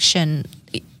disconnection,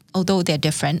 although they're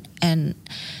different. And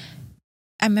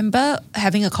I remember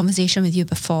having a conversation with you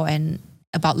before and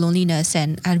about loneliness,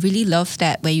 and I really love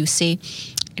that where you say,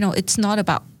 it's not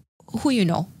about who you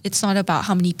know. It's not about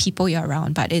how many people you're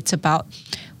around, but it's about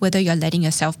whether you're letting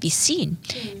yourself be seen.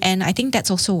 And I think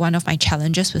that's also one of my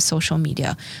challenges with social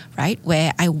media, right?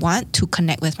 Where I want to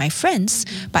connect with my friends,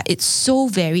 but it's so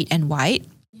varied and wide.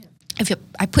 If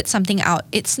I put something out,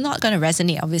 it's not going to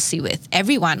resonate obviously with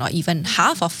everyone or even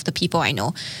half of the people I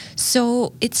know.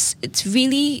 So it's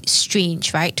really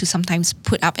strange, right? To sometimes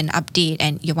put up an update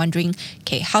and you're wondering,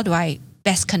 okay, how do I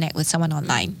best connect with someone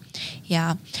online?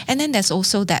 Yeah. And then there's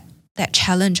also that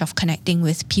challenge of connecting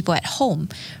with people at home,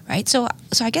 right? So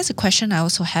I guess the question I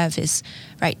also have is,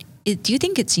 right, do you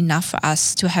think it's enough for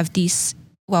us to have these,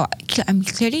 well, I'm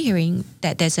clearly hearing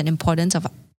that there's an importance of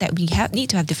that we need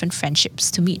to have different friendships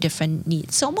to meet different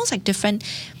needs. So almost like different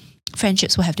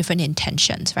friendships will have different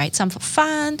intentions, right? Some for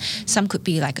fun, some could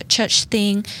be like a church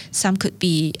thing, some could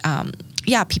be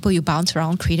people you bounce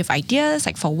around creative ideas,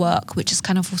 like for work, which is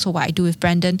kind of also what I do with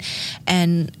Brandon,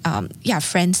 and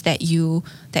friends that you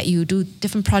do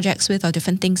different projects with or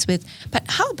different things with. But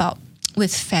how about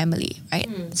with family, right?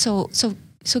 So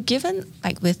given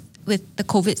like with the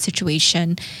COVID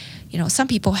situation, some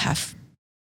people have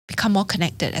become more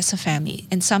connected as a family,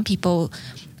 and some people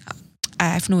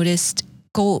I've noticed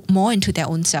go more into their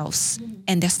own selves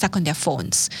and they're stuck on their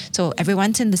phones. So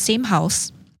everyone's in the same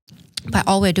house, but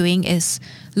all we're doing is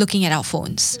looking at our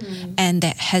phones, and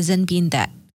there hasn't been that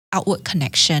outward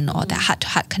connection or that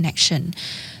heart-to-heart connection.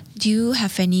 Do you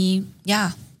have any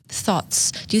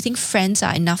thoughts? Do you think friends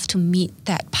are enough to meet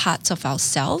that parts of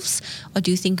ourselves, or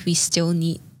do you think we still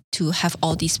need to have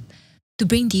all these, to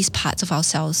bring these parts of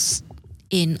ourselves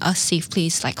in a safe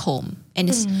place like home? And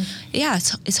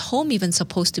is home even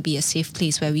supposed to be a safe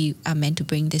place where we are meant to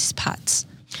bring these parts?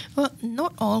 Well,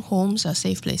 not all homes are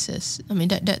safe places. I mean,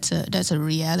 that's a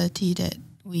reality that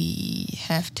we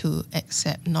have to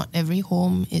accept. Not every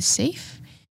home is safe.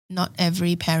 Not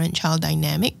every parent-child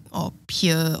dynamic or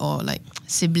peer or like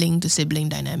sibling-to-sibling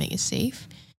dynamic is safe.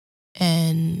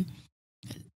 And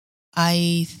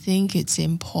I think it's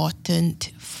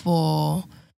important for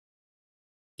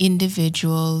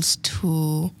individuals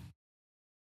to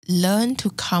learn to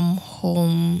come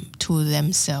home to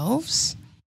themselves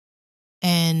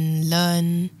and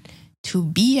learn to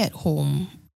be at home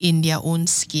in their own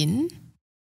skin,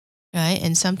 right?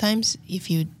 And sometimes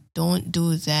if you don't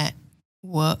do that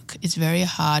work, it's very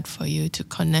hard for you to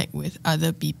connect with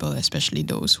other people, especially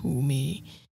those who may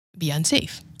be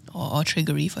unsafe or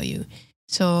triggery for you.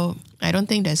 So I don't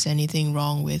think there's anything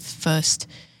wrong with first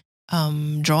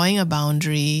drawing a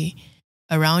boundary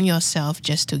around yourself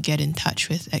just to get in touch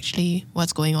with actually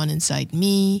what's going on inside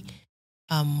me.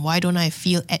 Why don't I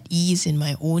feel at ease in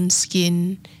my own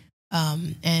skin,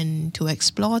 and to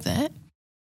explore that,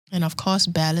 and of course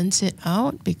balance it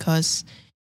out, because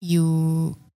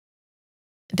there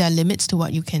are limits to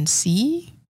what you can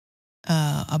see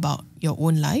about your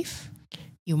own life.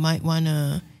 You might want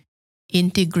to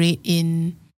integrate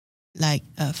in like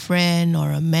a friend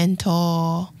or a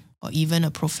mentor or even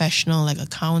a professional like a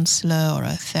counselor or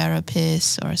a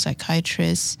therapist or a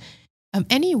psychiatrist,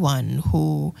 anyone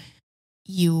who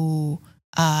you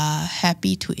are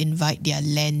happy to invite their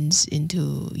lens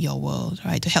into your world,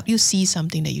 right? To help you see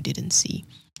something that you didn't see.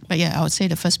 But yeah, I would say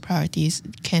the first priority is,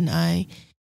 can I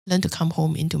learn to come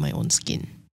home into my own skin,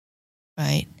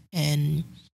 right? And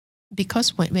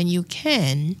because when you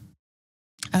can,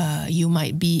 you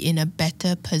might be in a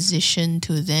better position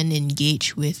to then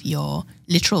engage with your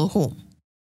literal home,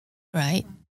 right?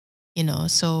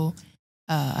 So,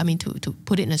 to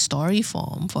put it in a story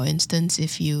form, for instance,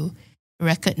 if you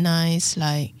recognize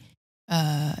like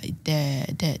there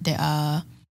are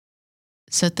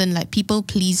certain like people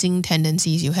pleasing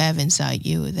tendencies you have inside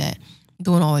you that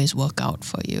don't always work out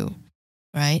for you,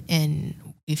 right? And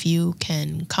if you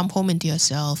can come home into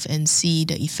yourself and see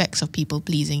the effects of people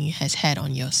pleasing has had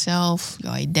on yourself,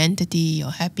 your identity,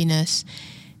 your happiness,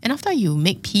 and after you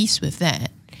make peace with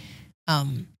that,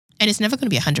 and it's never going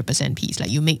to be 100% peace.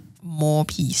 like you make more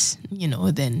peace,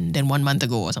 than 1 month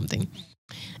ago or something.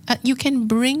 You can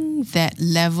bring that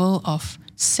level of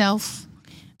self-made-ish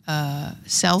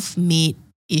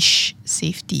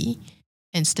safety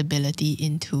and stability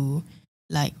into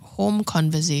like home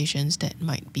conversations that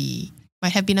might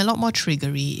have been a lot more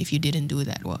triggery if you didn't do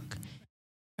that work,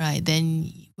 right?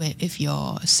 Then if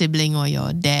your sibling or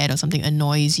your dad or something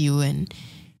annoys you, and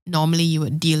normally you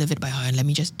would deal with it by, let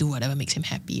me just do whatever makes him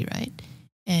happy, right?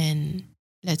 And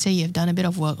let's say you've done a bit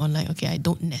of work on like, okay, I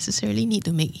don't necessarily need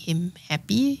to make him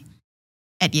happy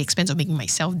at the expense of making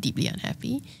myself deeply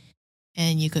unhappy.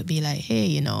 And you could be like,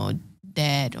 hey,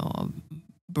 dad or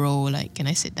bro, like, can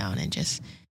I sit down and just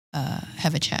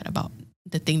have a chat about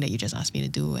the thing that you just asked me to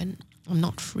do, and I'm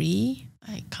not free,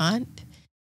 I can't.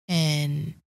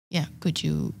 And yeah, could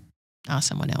you ask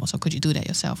someone else, or could you do that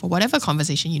yourself, or whatever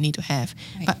conversation you need to have.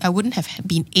 Right. But I wouldn't have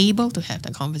been able to have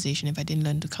that conversation if I didn't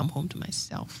learn to come home to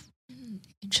myself.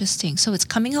 Interesting. So it's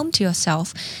coming home to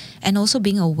yourself and also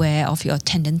being aware of your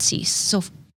tendencies. So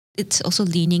it's also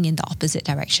leaning in the opposite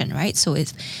direction, right? So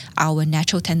if our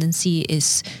natural tendency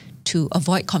is to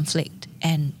avoid conflict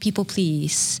and people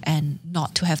please and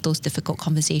not to have those difficult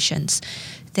conversations,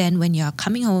 then when you're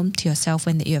coming home to yourself,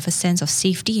 when you have a sense of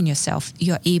safety in yourself,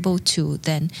 you're able to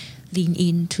then lean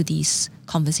into these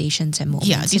conversations and moments.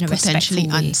 Yeah, these in a potentially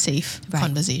respectful way. Unsafe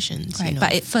conversations. Right.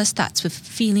 But it first starts with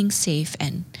feeling safe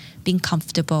and being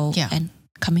comfortable and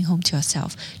coming home to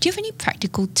yourself. Do you have any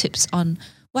practical tips on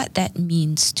what that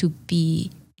means to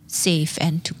be safe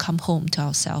and to come home to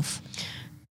ourselves?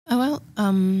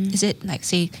 Is it like,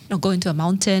 say, go into a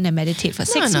mountain and meditate for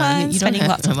 6 months, spending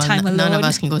lots of time alone? None of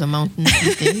us can go to mountains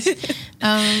these days.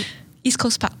 East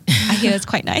Coast Park, I hear it's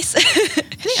quite nice. I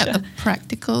think a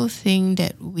practical thing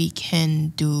that we can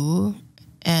do,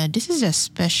 this is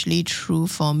especially true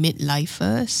for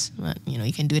midlifers, but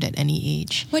you can do it at any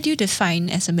age. What do you define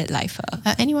as a midlifer?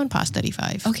 Anyone past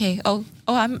 35. Okay.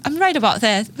 I'm right about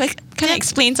that. Like, kind of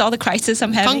explains all the crisis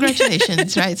I'm having.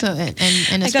 Congratulations, right? So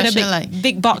and I got a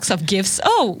big box of gifts.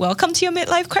 Oh, welcome to your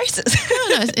midlife crisis.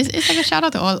 No, it's like a shout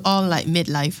out to all like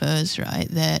midlifers, right?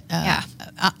 That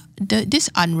this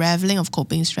unraveling of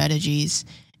coping strategies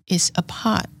is a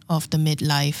part of the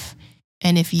midlife.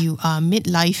 And if you are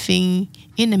midlifing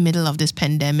in the middle of this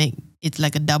pandemic, it's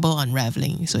like a double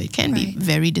unraveling. So it can be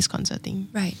very disconcerting.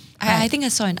 Right. I think I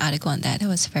saw an article on that. It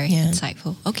was very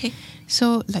insightful. Okay.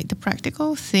 So like the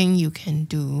practical thing you can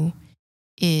do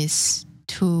is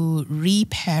to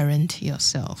reparent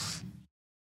yourself.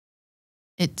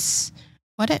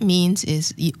 What that means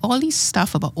is all these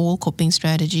stuff about old coping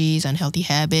strategies, unhealthy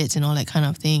habits and all that kind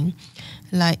of thing.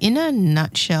 Like in a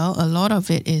nutshell, a lot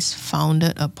of it is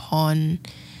founded upon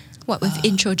what we've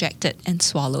introjected and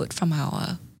swallowed from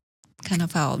our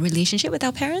relationship with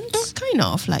our parents. Kind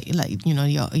of like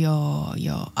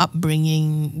your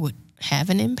upbringing would have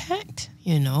an impact.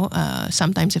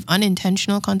 Sometimes with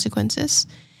unintentional consequences.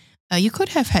 You could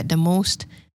have had the most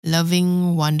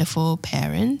loving, wonderful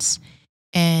parents,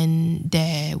 and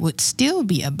there would still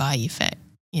be a by effect.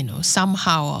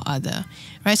 Somehow or other,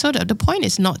 right? So the point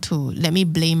is not to let me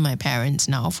blame my parents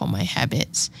now for my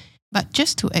habits, but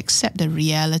just to accept the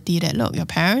reality that, look, your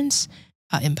parents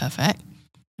are imperfect.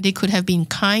 They could have been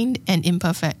kind and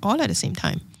imperfect all at the same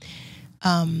time.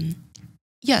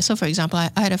 So for example,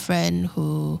 I had a friend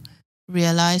who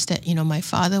realized that, my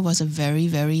father was a very,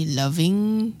 very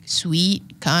loving,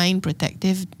 sweet, kind,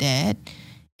 protective dad.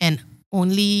 And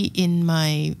only in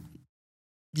my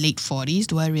late 40s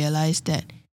do I realize that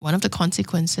one of the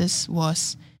consequences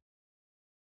was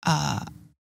I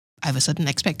have a certain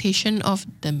expectation of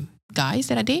the guys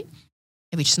that I date,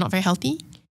 which is not very healthy.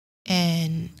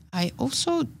 And I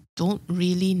also don't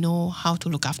really know how to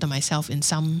look after myself in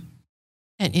some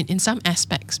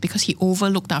aspects because he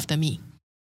overlooked after me.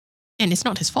 And it's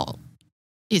not his fault.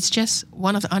 It's just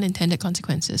one of the unintended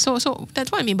consequences. So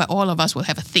that's what I mean by all of us will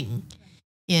have a thing,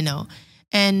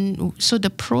 And so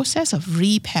the process of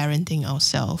reparenting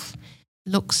ourselves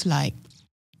looks like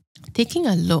taking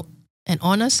an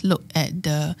honest look at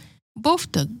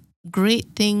both the great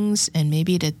things and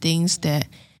maybe the things that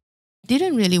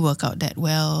didn't really work out that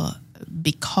well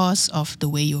because of the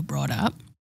way you were brought up.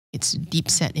 It's deep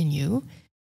set in you.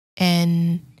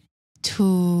 And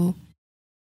to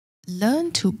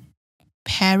learn to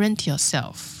parent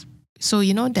yourself. So,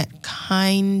 that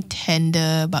kind,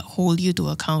 tender, but hold you to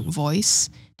account voice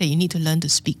that you need to learn to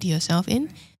speak to yourself in,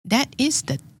 that is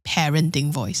the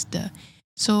parenting voice.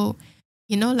 So,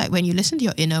 like when you listen to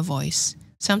your inner voice,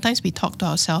 sometimes we talk to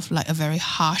ourselves like a very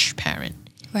harsh parent.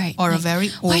 Right. Or like, a very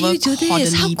why you do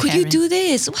this? How could you parent. do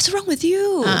this? What's wrong with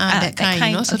you? That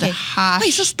kind. So the harsh, why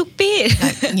you so stupid?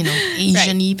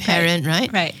 Asian-y parent,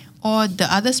 right? Right. Or the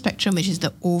other spectrum, which is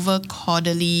the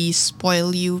over-coddly,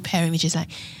 spoil you parent, which is like,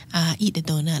 eat the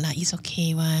donut, like, it's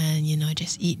okay one,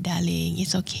 just eat, darling,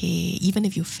 it's okay. Even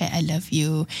if you're fat, I love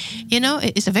you.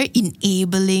 It's a very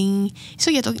enabling,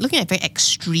 so you're looking at very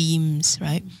extremes,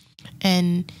 right?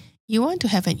 And you want to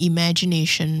have an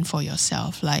imagination for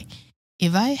yourself, like,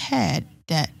 if I had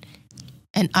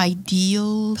an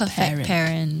ideal perfect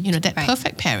parent, that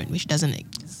perfect parent, which doesn't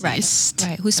exist.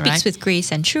 Right. Who speaks with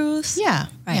grace and truth. Yeah.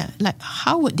 Right. Yeah. Like,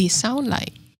 how would they sound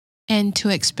like? And to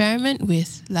experiment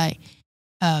with, like,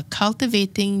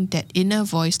 cultivating that inner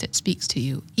voice that speaks to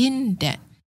you in that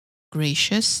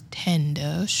gracious,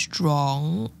 tender,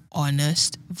 strong,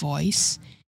 honest voice.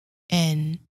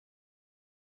 And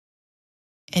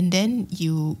then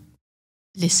you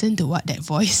listen to what that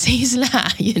voice says lah,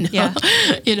 Yeah.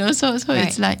 So Right.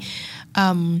 it's like,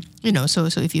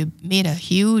 so if you made a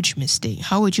huge mistake,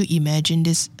 how would you imagine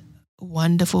this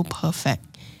wonderful,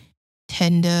 perfect,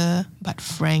 tender but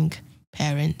frank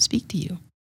parent speak to you?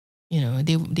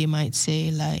 They might say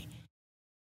like,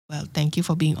 well, thank you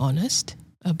for being honest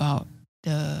about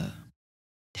the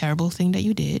terrible thing that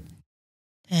you did,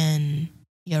 and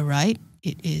you're right,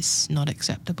 it is not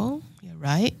acceptable. You're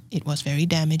right, it was very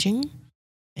damaging.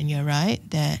 And you're right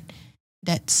that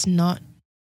that's not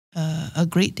a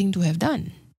great thing to have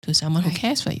done to someone who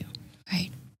cares for you.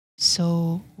 Right.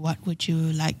 So what would you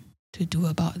like to do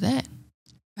about that,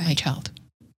 my child?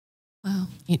 Wow.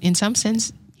 In some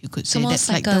sense, you could say almost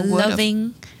that's like a the word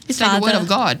loving it's father. like the word of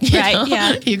God. Right,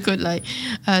 yeah. You could like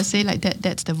say like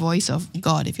that's the voice of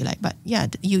God, if you like. But yeah,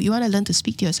 you want to learn to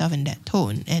speak to yourself in that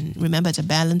tone. And remember, it's a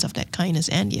balance of that kindness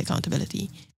and the accountability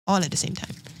all at the same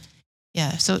time.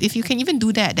 Yeah, so if you can even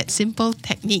do that simple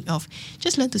technique of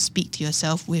just learn to speak to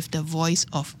yourself with the voice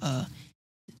of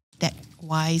that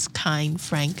wise, kind,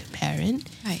 frank parent,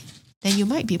 right, then you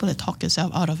might be able to talk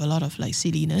yourself out of a lot of like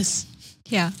silliness.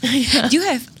 Yeah. Do you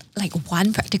have like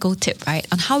one practical tip, right,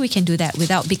 on how we can do that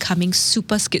without becoming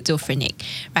super schizophrenic,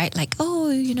 right? Like,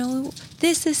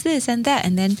 this and that,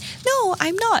 and then, no,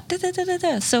 I'm not, da, da, da, da,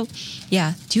 da. So,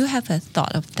 yeah, do you have a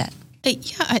thought of that?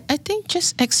 I think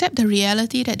just accept the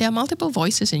reality that there are multiple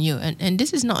voices in you, and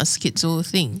this is not a schizo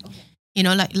thing.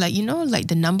 Like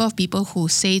the number of people who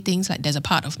say things like, there's a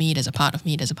part of me, there's a part of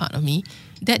me, there's a part of me.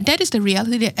 That is the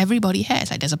reality that everybody has.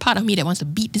 Like, there's a part of me that wants to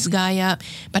beat this guy up,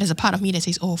 but there's a part of me that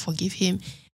says, oh, forgive him.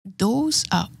 Those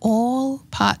are all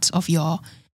parts of your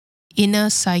inner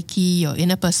psyche, your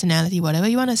inner personality, whatever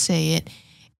you want to say it.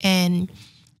 And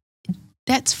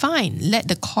that's fine. Let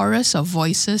the chorus of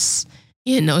voices,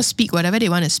 speak whatever they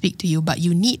want to speak to you, but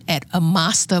you need a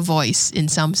master voice in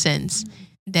some sense.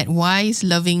 That wise,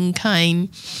 loving, kind,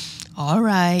 all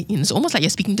right. It's almost like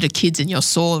you're speaking to the kids in your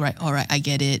soul, right? All right, I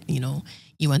get it.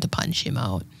 You want to punch him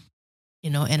out,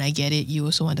 and I get it. You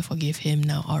also want to forgive him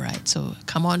now. All right, so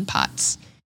come on, parts.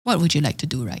 What would you like to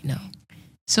do right now?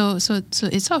 So it's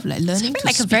sort of like learning to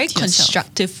like speak a very to yourself.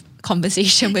 Constructive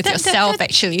conversation with yourself,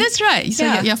 actually. That's right.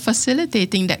 So you're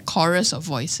facilitating that chorus of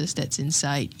voices that's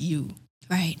inside you.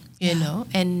 Right. You know,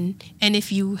 and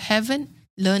if you haven't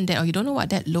learned that, or you don't know what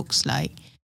that looks like,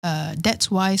 that's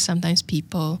why sometimes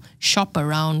people shop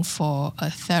around for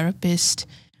a therapist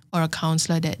or a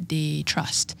counselor that they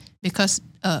trust, because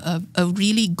a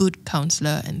really good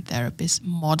counselor and therapist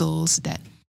models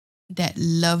that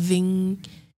loving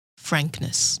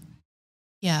frankness.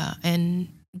 Yeah, and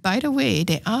by the way,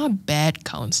 there are bad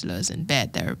counselors and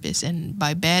bad therapists, and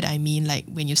by bad I mean like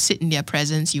when you sit in their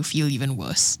presence, you feel even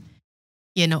worse.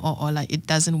 Or like it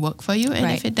doesn't work for you, and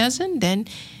Right. if it doesn't, then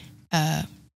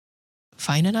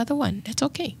find another one. That's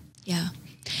okay. Yeah.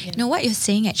 What you're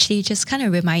saying actually just kind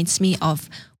of reminds me of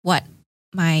what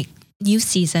my new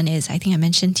season is. I think I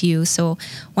mentioned to you. So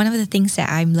one of the things that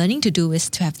I'm learning to do is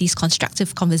to have these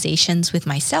constructive conversations with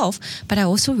myself, but I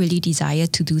also really desire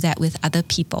to do that with other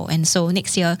people. And so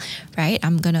next year, right,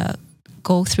 I'm going to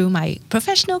go through my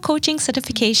professional coaching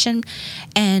certification,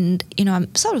 and,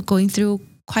 I'm sort of going through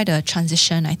quite a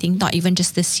transition, I think, not even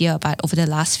just this year, but over the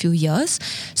last few years.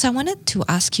 So I wanted to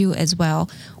ask you as well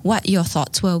what your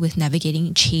thoughts were with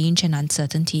navigating change and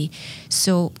uncertainty.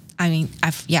 So,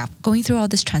 going through all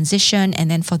this transition, and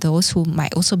then for those who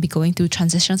might also be going through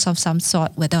transitions of some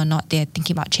sort, whether or not they're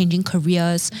thinking about changing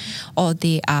careers, or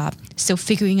they are still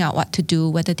figuring out what to do,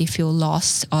 whether they feel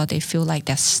lost or they feel like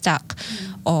they're stuck,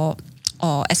 or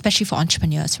especially for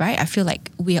entrepreneurs, right? I feel like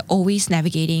we are always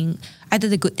navigating either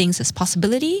the good things as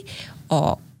possibility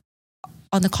or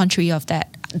on the contrary of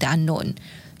that, the unknown.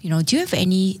 Do you have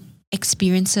any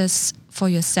experiences for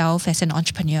yourself as an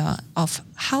entrepreneur of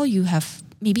how you have,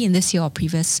 maybe in this year or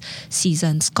previous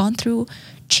seasons, gone through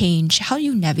change? How do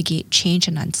you navigate change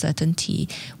and uncertainty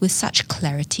with such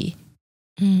clarity?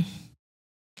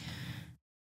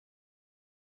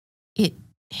 It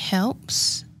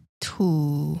helps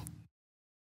to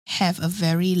have a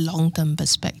very long-term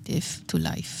perspective to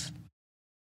life.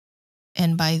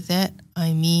 And by that,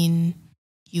 I mean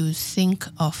you think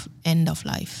of end of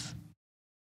life,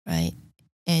 right?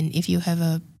 And if you have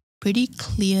a pretty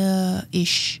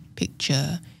clear-ish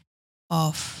picture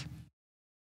of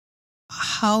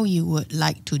how you would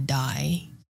like to die,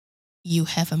 you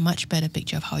have a much better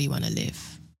picture of how you want to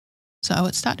live. So I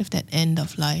would start with that end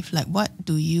of life. Like, what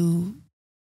do you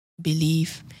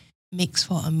believe makes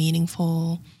for a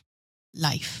meaningful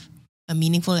life, a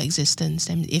meaningful existence?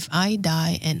 And if I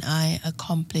die and I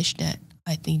accomplish that,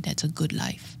 I think that's a good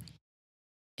life.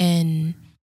 And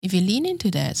if you lean into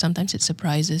that, sometimes it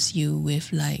surprises you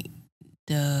with like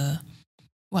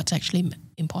what's actually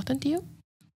important to you.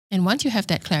 And once you have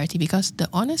that clarity, because the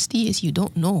honesty is you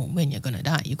don't know when you're going to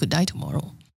die. You could die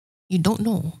tomorrow. You don't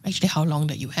know actually how long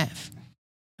that you have,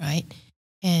 right?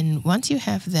 And once you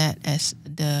have that as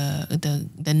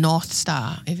the North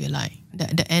Star, if you like,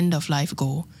 the end of life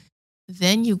goal,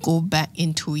 then you go back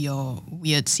into your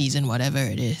weird season, whatever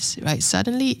it is, right?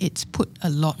 Suddenly it's put a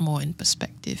lot more in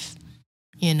perspective.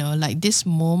 Like this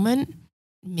moment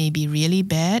may be really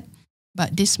bad,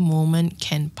 but this moment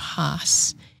can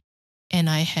pass. And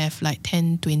I have like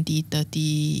 10, 20, 30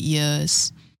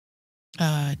 years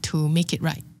to make it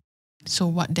right. So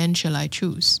what then shall I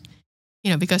choose?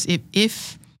 Because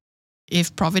if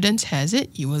Providence has it,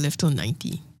 you will live till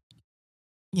 90.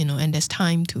 And there's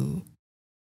time to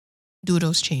do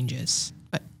those changes.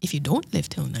 But if you don't live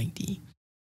till 90,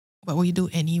 what will you do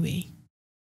anyway?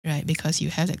 Right? Because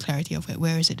you have that clarity of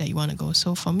where is it that you want to go.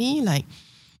 So for me, like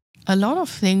a lot of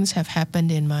things have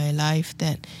happened in my life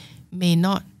that may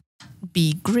not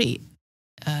be great,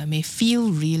 may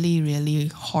feel really, really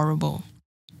horrible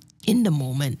in the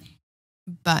moment.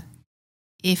 But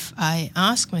if I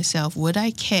ask myself, would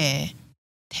I care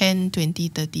 10, 20,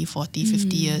 30, 40,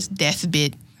 50 years,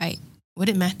 deathbed? Right. Would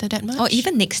it matter that much? Or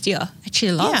even next year. Actually,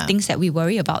 a lot of things that we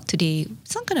worry about today,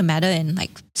 it's not going to matter in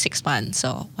like 6 months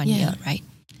or 1 year, right?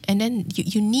 And then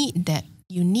you need that.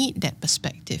 You need that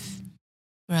perspective,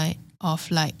 right? Of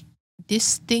like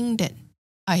this thing that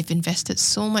I've invested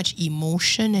so much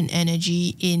emotion and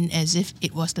energy in as if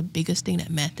it was the biggest thing that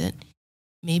mattered.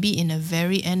 Maybe in a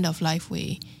very end of life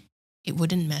way, it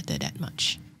wouldn't matter that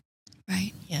much.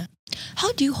 Right. Yeah.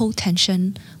 How do you hold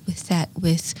tension with that?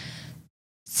 With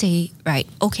say, right,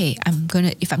 okay,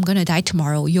 if I'm gonna die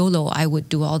tomorrow, YOLO, I would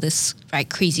do all this right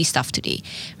crazy stuff today,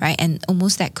 right? And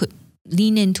almost that could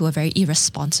lean into a very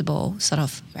irresponsible sort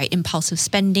of right impulsive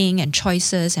spending and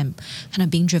choices and kind of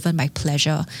being driven by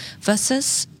pleasure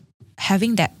versus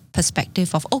having that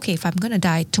perspective of, okay, if I'm gonna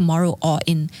die tomorrow or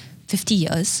in 50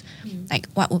 years, like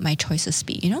what would my choices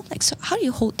be? Like, so how do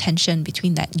you hold tension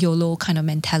between that YOLO kind of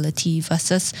mentality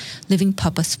versus living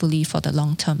purposefully for the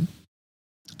long term?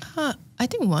 I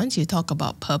think once you talk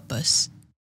about purpose,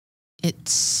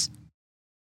 it's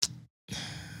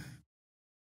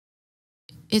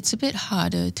a bit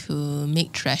harder to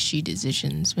make trashy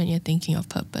decisions when you're thinking of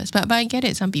purpose. But I get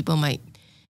it. Some people might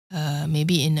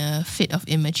maybe in a fit of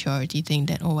immaturity think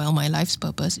that, oh, well, my life's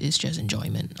purpose is just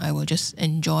enjoyment. I will just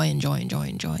enjoy.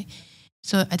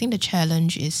 So I think the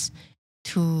challenge is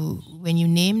to, when you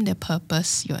name the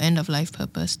purpose, your end of life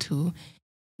purpose, to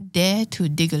dare to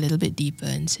dig a little bit deeper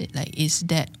and say, like, is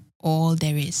that all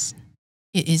there is?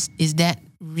 Is that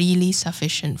really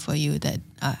sufficient for you, that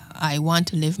I want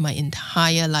to live my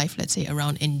entire life, let's say,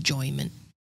 around enjoyment,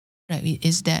 right?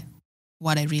 Is that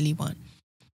what I really want?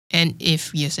 And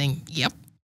if you're saying, yep,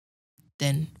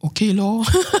 then okay, lor.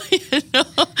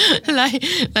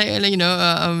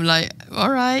 I'm like,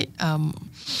 all right,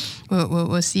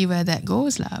 we'll see where that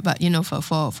goes, lah. But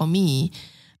for me,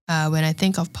 when I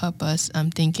think of purpose, I'm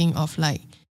thinking of like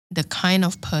the kind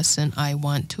of person I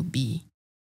want to be,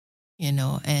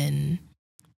 and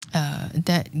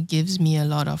that gives me a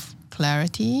lot of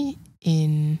clarity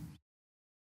in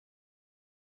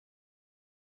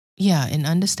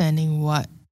understanding what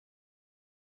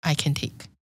I can take.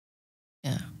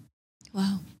 Yeah.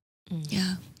 Wow.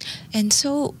 Yeah. And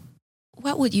so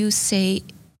what would you say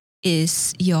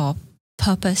is your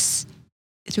purpose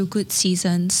through good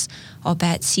seasons or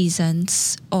bad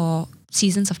seasons or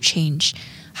seasons of change?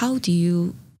 How do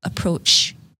you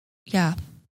approach,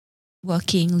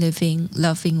 working, living,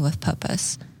 loving with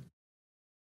purpose?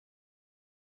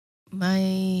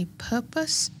 My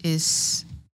purpose is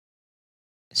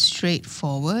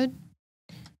straightforward.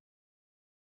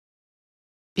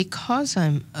 Because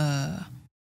I'm a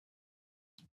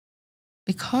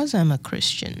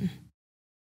Christian.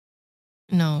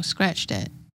 No, scratch that.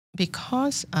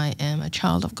 Because I am a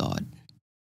child of God.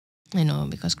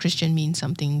 Because Christian means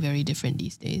something very different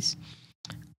these days.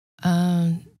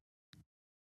 I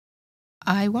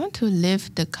want to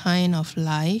live the kind of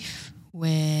life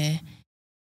where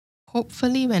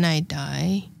hopefully when I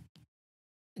die,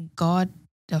 God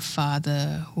the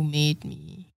Father who made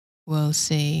me will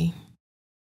say,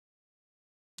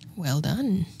 well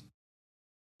done.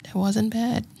 That wasn't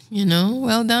bad.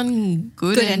 Well done,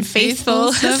 good and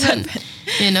faithful servant.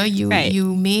 Right.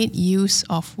 You made use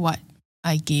of what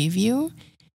I gave you.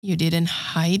 You didn't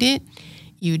hide it.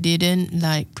 You didn't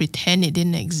pretend it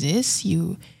didn't exist.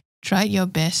 You tried your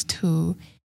best to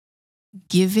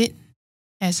give it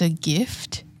as a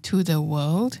gift to the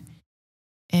world.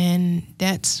 And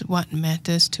that's what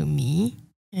matters to me.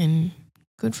 And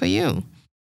good for you.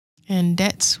 And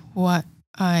that's what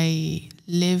I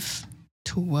live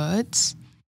towards.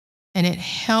 And it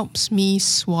helps me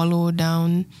swallow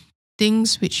down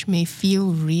things which may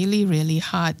feel really, really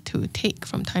hard to take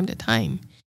from time to time.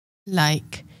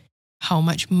 Like, how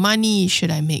much money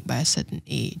should I make by a certain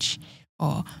age?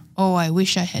 Or, oh, I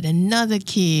wish I had another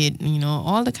kid.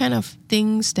 All the kind of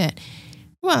things that,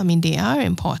 they are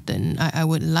important. I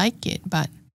would like it. But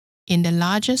in the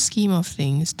larger scheme of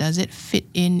things, does it fit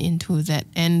into that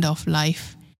end of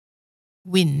life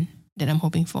win that I'm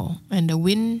hoping for? And the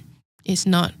win is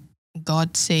not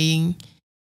God saying,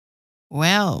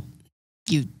 well,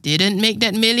 you didn't make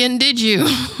that million, did you?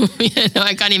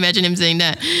 I can't imagine him saying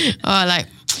that. Or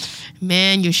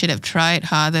man, you should have tried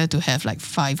harder to have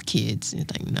 5 kids.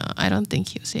 It's no, I don't think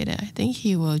he'll say that. I think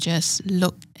he will just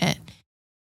look at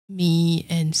me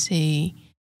and say,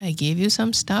 I gave you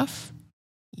some stuff.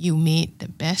 You made the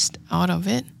best out of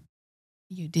it.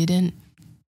 You didn't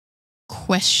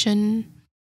question.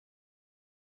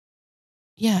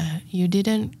 You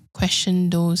didn't question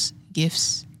those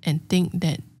gifts and think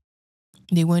that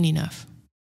they weren't enough.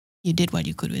 You did what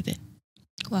you could with it.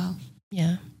 Wow.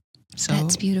 Yeah. So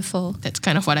that's beautiful. That's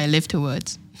kind of what I live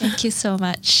towards. Thank you so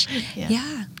much.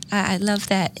 Yeah. I love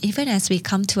that. Even as we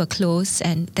come to a close,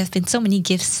 and there's been so many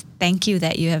gifts, thank you,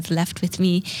 that you have left with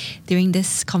me during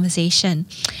this conversation.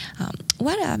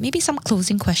 What are maybe some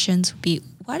closing questions would be,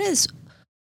 what is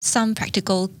some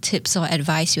practical tips or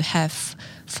advice you have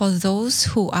for those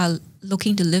who are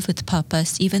looking to live with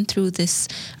purpose, even through this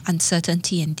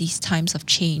uncertainty and these times of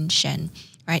change and,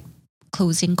 right,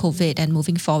 closing COVID and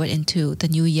moving forward into the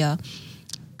new year?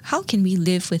 How can we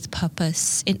live with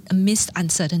purpose amidst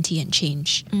uncertainty and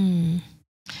change?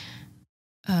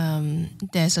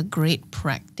 There's a great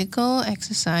practical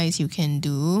exercise you can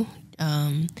do.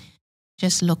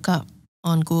 Just look up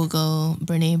on Google,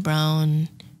 Brene Brown,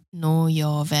 Know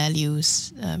Your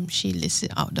Values. She lists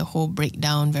out the whole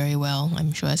breakdown very well.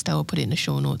 I'm sure Estelle will put it in the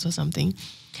show notes or something.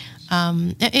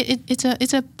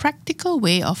 It's a practical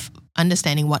way of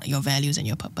understanding what your values and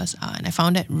your purpose are. And I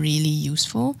found that really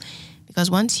useful, because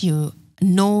once you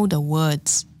know the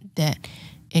words that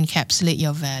encapsulate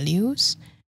your values,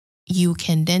 you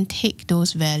can then take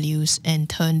those values and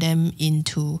turn them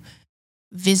into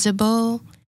visible,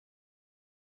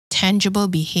 tangible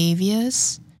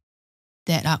behaviors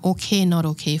that are okay, not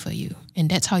okay for you. And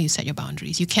that's how you set your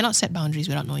boundaries. You cannot set boundaries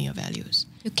without knowing your values.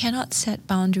 You cannot set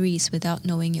boundaries without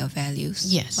knowing your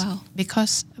values. Yes. Wow.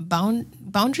 Because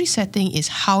boundary setting is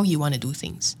how you want to do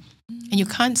things. And you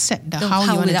can't set the how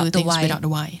you want to do things without the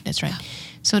why. That's right. Yeah.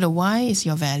 So the why is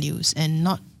your values, and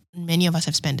not many of us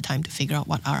have spent the time to figure out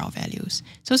what are our values.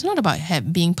 So it's not about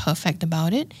being perfect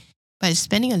about it, but it's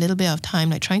spending a little bit of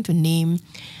time trying to name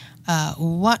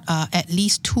what are at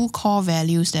least 2 core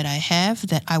values that I have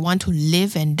that I want to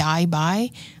live and die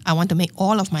by. I want to make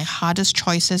all of my hardest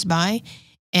choices by.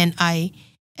 And I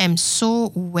am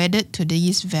so wedded to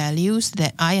these values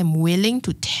that I am willing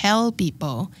to tell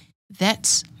people,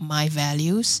 that's my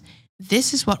values.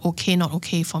 This is what okay, not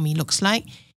okay for me looks like.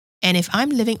 And if I'm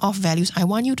living off values, I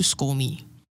want you to scold me.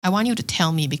 I want you to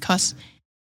tell me, because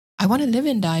I want to live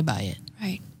and die by it.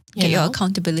 Right. Get your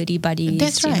accountability buddies.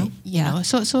 That's right. You know?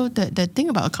 So the thing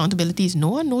about accountability is no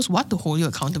one knows what to hold you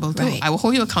accountable to. Right. I will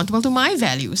hold you accountable to my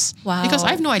values. Wow. Because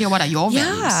I have no idea what are your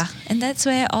values. Yeah. And that's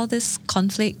where all this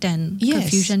conflict and Yes.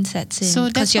 confusion sets in. So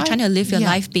because you're why- trying to live your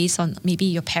yeah. life based on maybe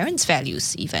your parents'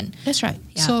 values even. That's right.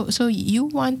 Yeah. So you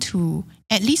want to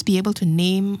at least be able to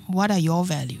name what are your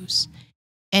values.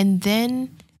 And then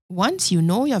once you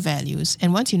know your values,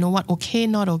 and once you know what okay,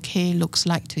 not okay looks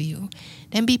like to you,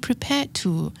 then be prepared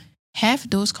to have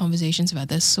those conversations with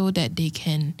others so that they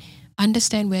can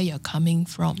understand where you're coming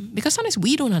from. Because sometimes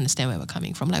we don't understand where we're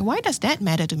coming from. Like, why does that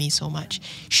matter to me so much?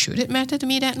 Should it matter to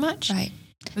me that much? Right.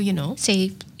 You know?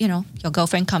 Say, your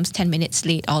girlfriend comes 10 minutes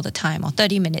late all the time or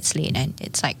 30 minutes late, and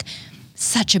it's like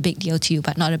such a big deal to you,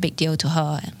 but not a big deal to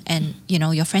her. And,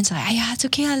 your friends are like, yeah, it's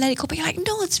okay, I'll let it go. But you're like,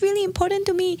 no, it's really important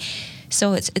to me.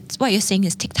 So it's what you're saying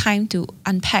is take time to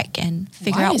unpack and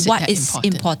figure out what is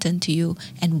important to you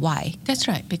and why. That's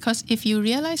right. Because if you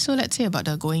realize, so let's say about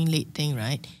the going late thing,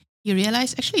 right? You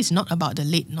realize actually it's not about the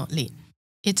late, not late.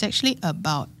 It's actually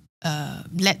about,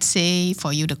 let's say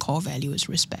for you, the core value is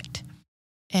respect.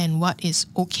 And what is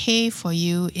okay for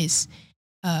you is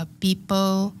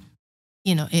people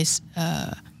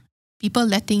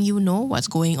letting you know what's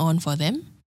going on for them.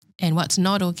 And what's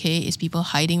not okay is people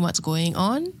hiding what's going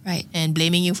on, right, and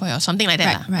blaming you for something like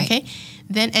that. Right. Okay,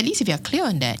 then at least if you're clear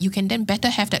on that, you can then better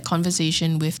have that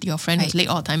conversation with your friend who's late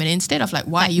all the time. And instead of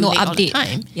why are you late all the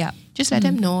time? Yeah, just let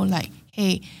them know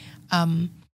hey,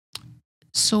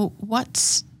 so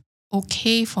what's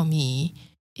okay for me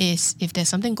is if there's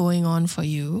something going on for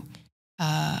you,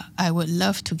 I would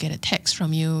love to get a text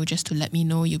from you just to let me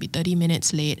know you'll be 30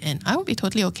 minutes late, and I would be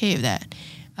totally okay with that.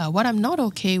 What I'm not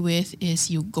okay with is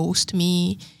you ghost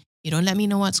me, you don't let me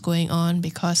know what's going on,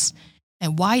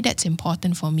 and why that's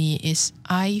important for me is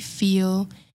I feel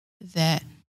that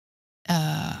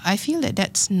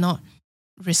that's not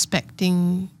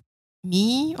respecting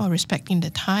me or respecting the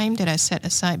time that I set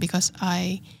aside, because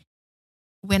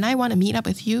when I want to meet up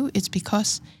with you, it's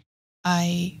because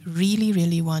I really,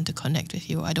 really want to connect with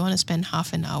you. I don't want to spend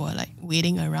half an hour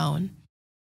waiting around,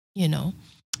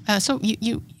 So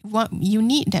you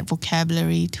need that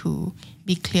vocabulary to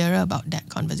be clearer about that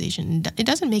conversation. It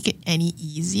doesn't make it any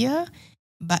easier,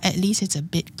 but at least it's a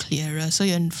bit clearer, so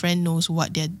your friend knows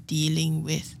what they're dealing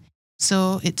with.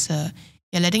 So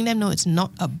you're letting them know it's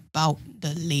not about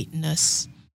the lateness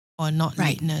or not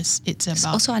lateness. It's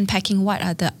about also unpacking what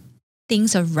are the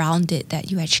things around it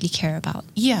that you actually care about.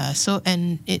 Yeah. So,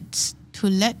 and it's to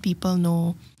let people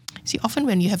know. See, often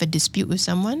when you have a dispute with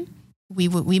someone,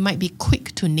 we might be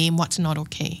quick to name what's not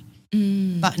okay,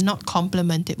 but not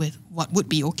compliment it with what would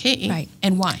be okay, right,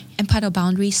 and why. And part of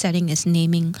boundary setting is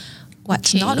naming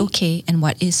what's not okay and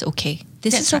what is okay.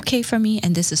 This is okay for me,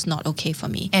 and this is not okay for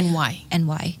me. And why.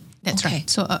 That's okay. right.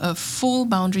 So a full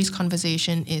boundaries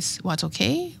conversation is what's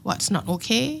okay, what's not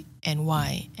okay, and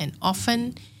why. And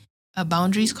often a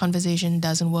boundaries conversation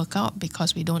doesn't work out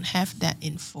because we don't have that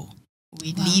info.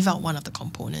 We leave out one of the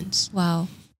components. Wow.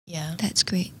 Yeah. That's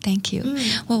great. Thank you.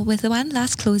 Well, with one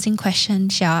last closing question,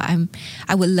 Xia,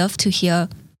 I would love to hear,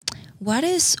 what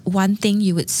is one thing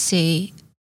you would say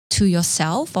to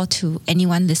yourself or to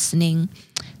anyone listening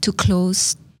to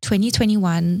close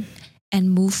 2021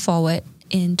 and move forward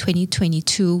in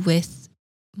 2022 with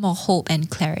more hope and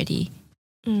clarity?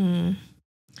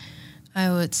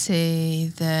 I would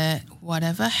say that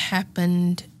whatever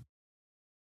happened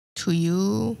to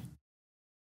you,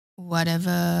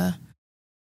 whatever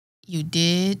you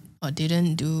did or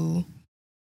didn't do,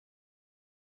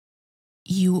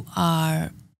 you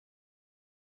are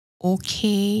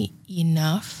okay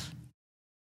enough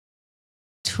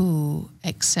to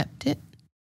accept it.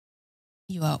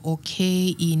 You are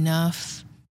okay enough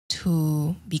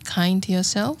to be kind to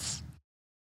yourself,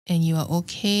 and you are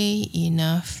okay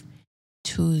enough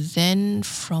to then,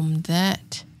 from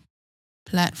that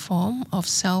platform of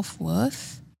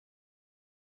self-worth,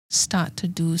 start to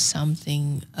do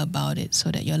something about it so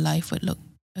that your life would look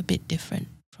a bit different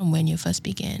from when you first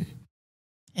began.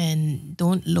 And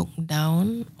don't look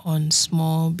down on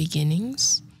small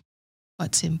beginnings.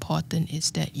 What's important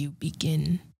is that you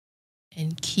begin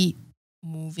and keep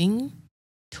moving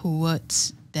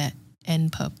towards that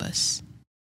end purpose.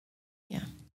 Yeah.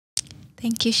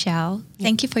 Thank you, Xiao.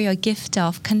 Thank you for your gift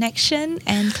of connection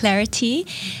and clarity.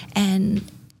 And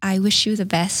I wish you the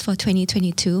best for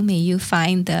 2022. May you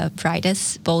find the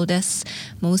brightest, boldest,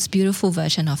 most beautiful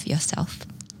version of yourself.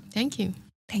 Thank you.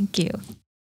 Thank you.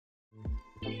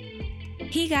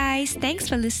 Hey guys, thanks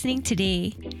for listening today.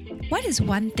 What is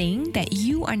one thing that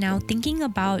you are now thinking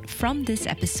about from this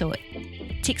episode?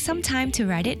 Take some time to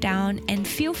write it down and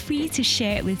feel free to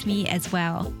share it with me as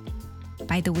well.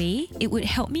 By the way, it would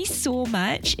help me so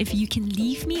much if you can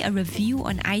leave me a review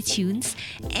on iTunes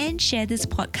and share this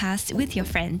podcast with your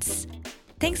friends.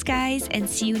 Thanks guys, and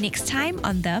see you next time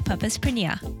on The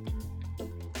Purposepreneur.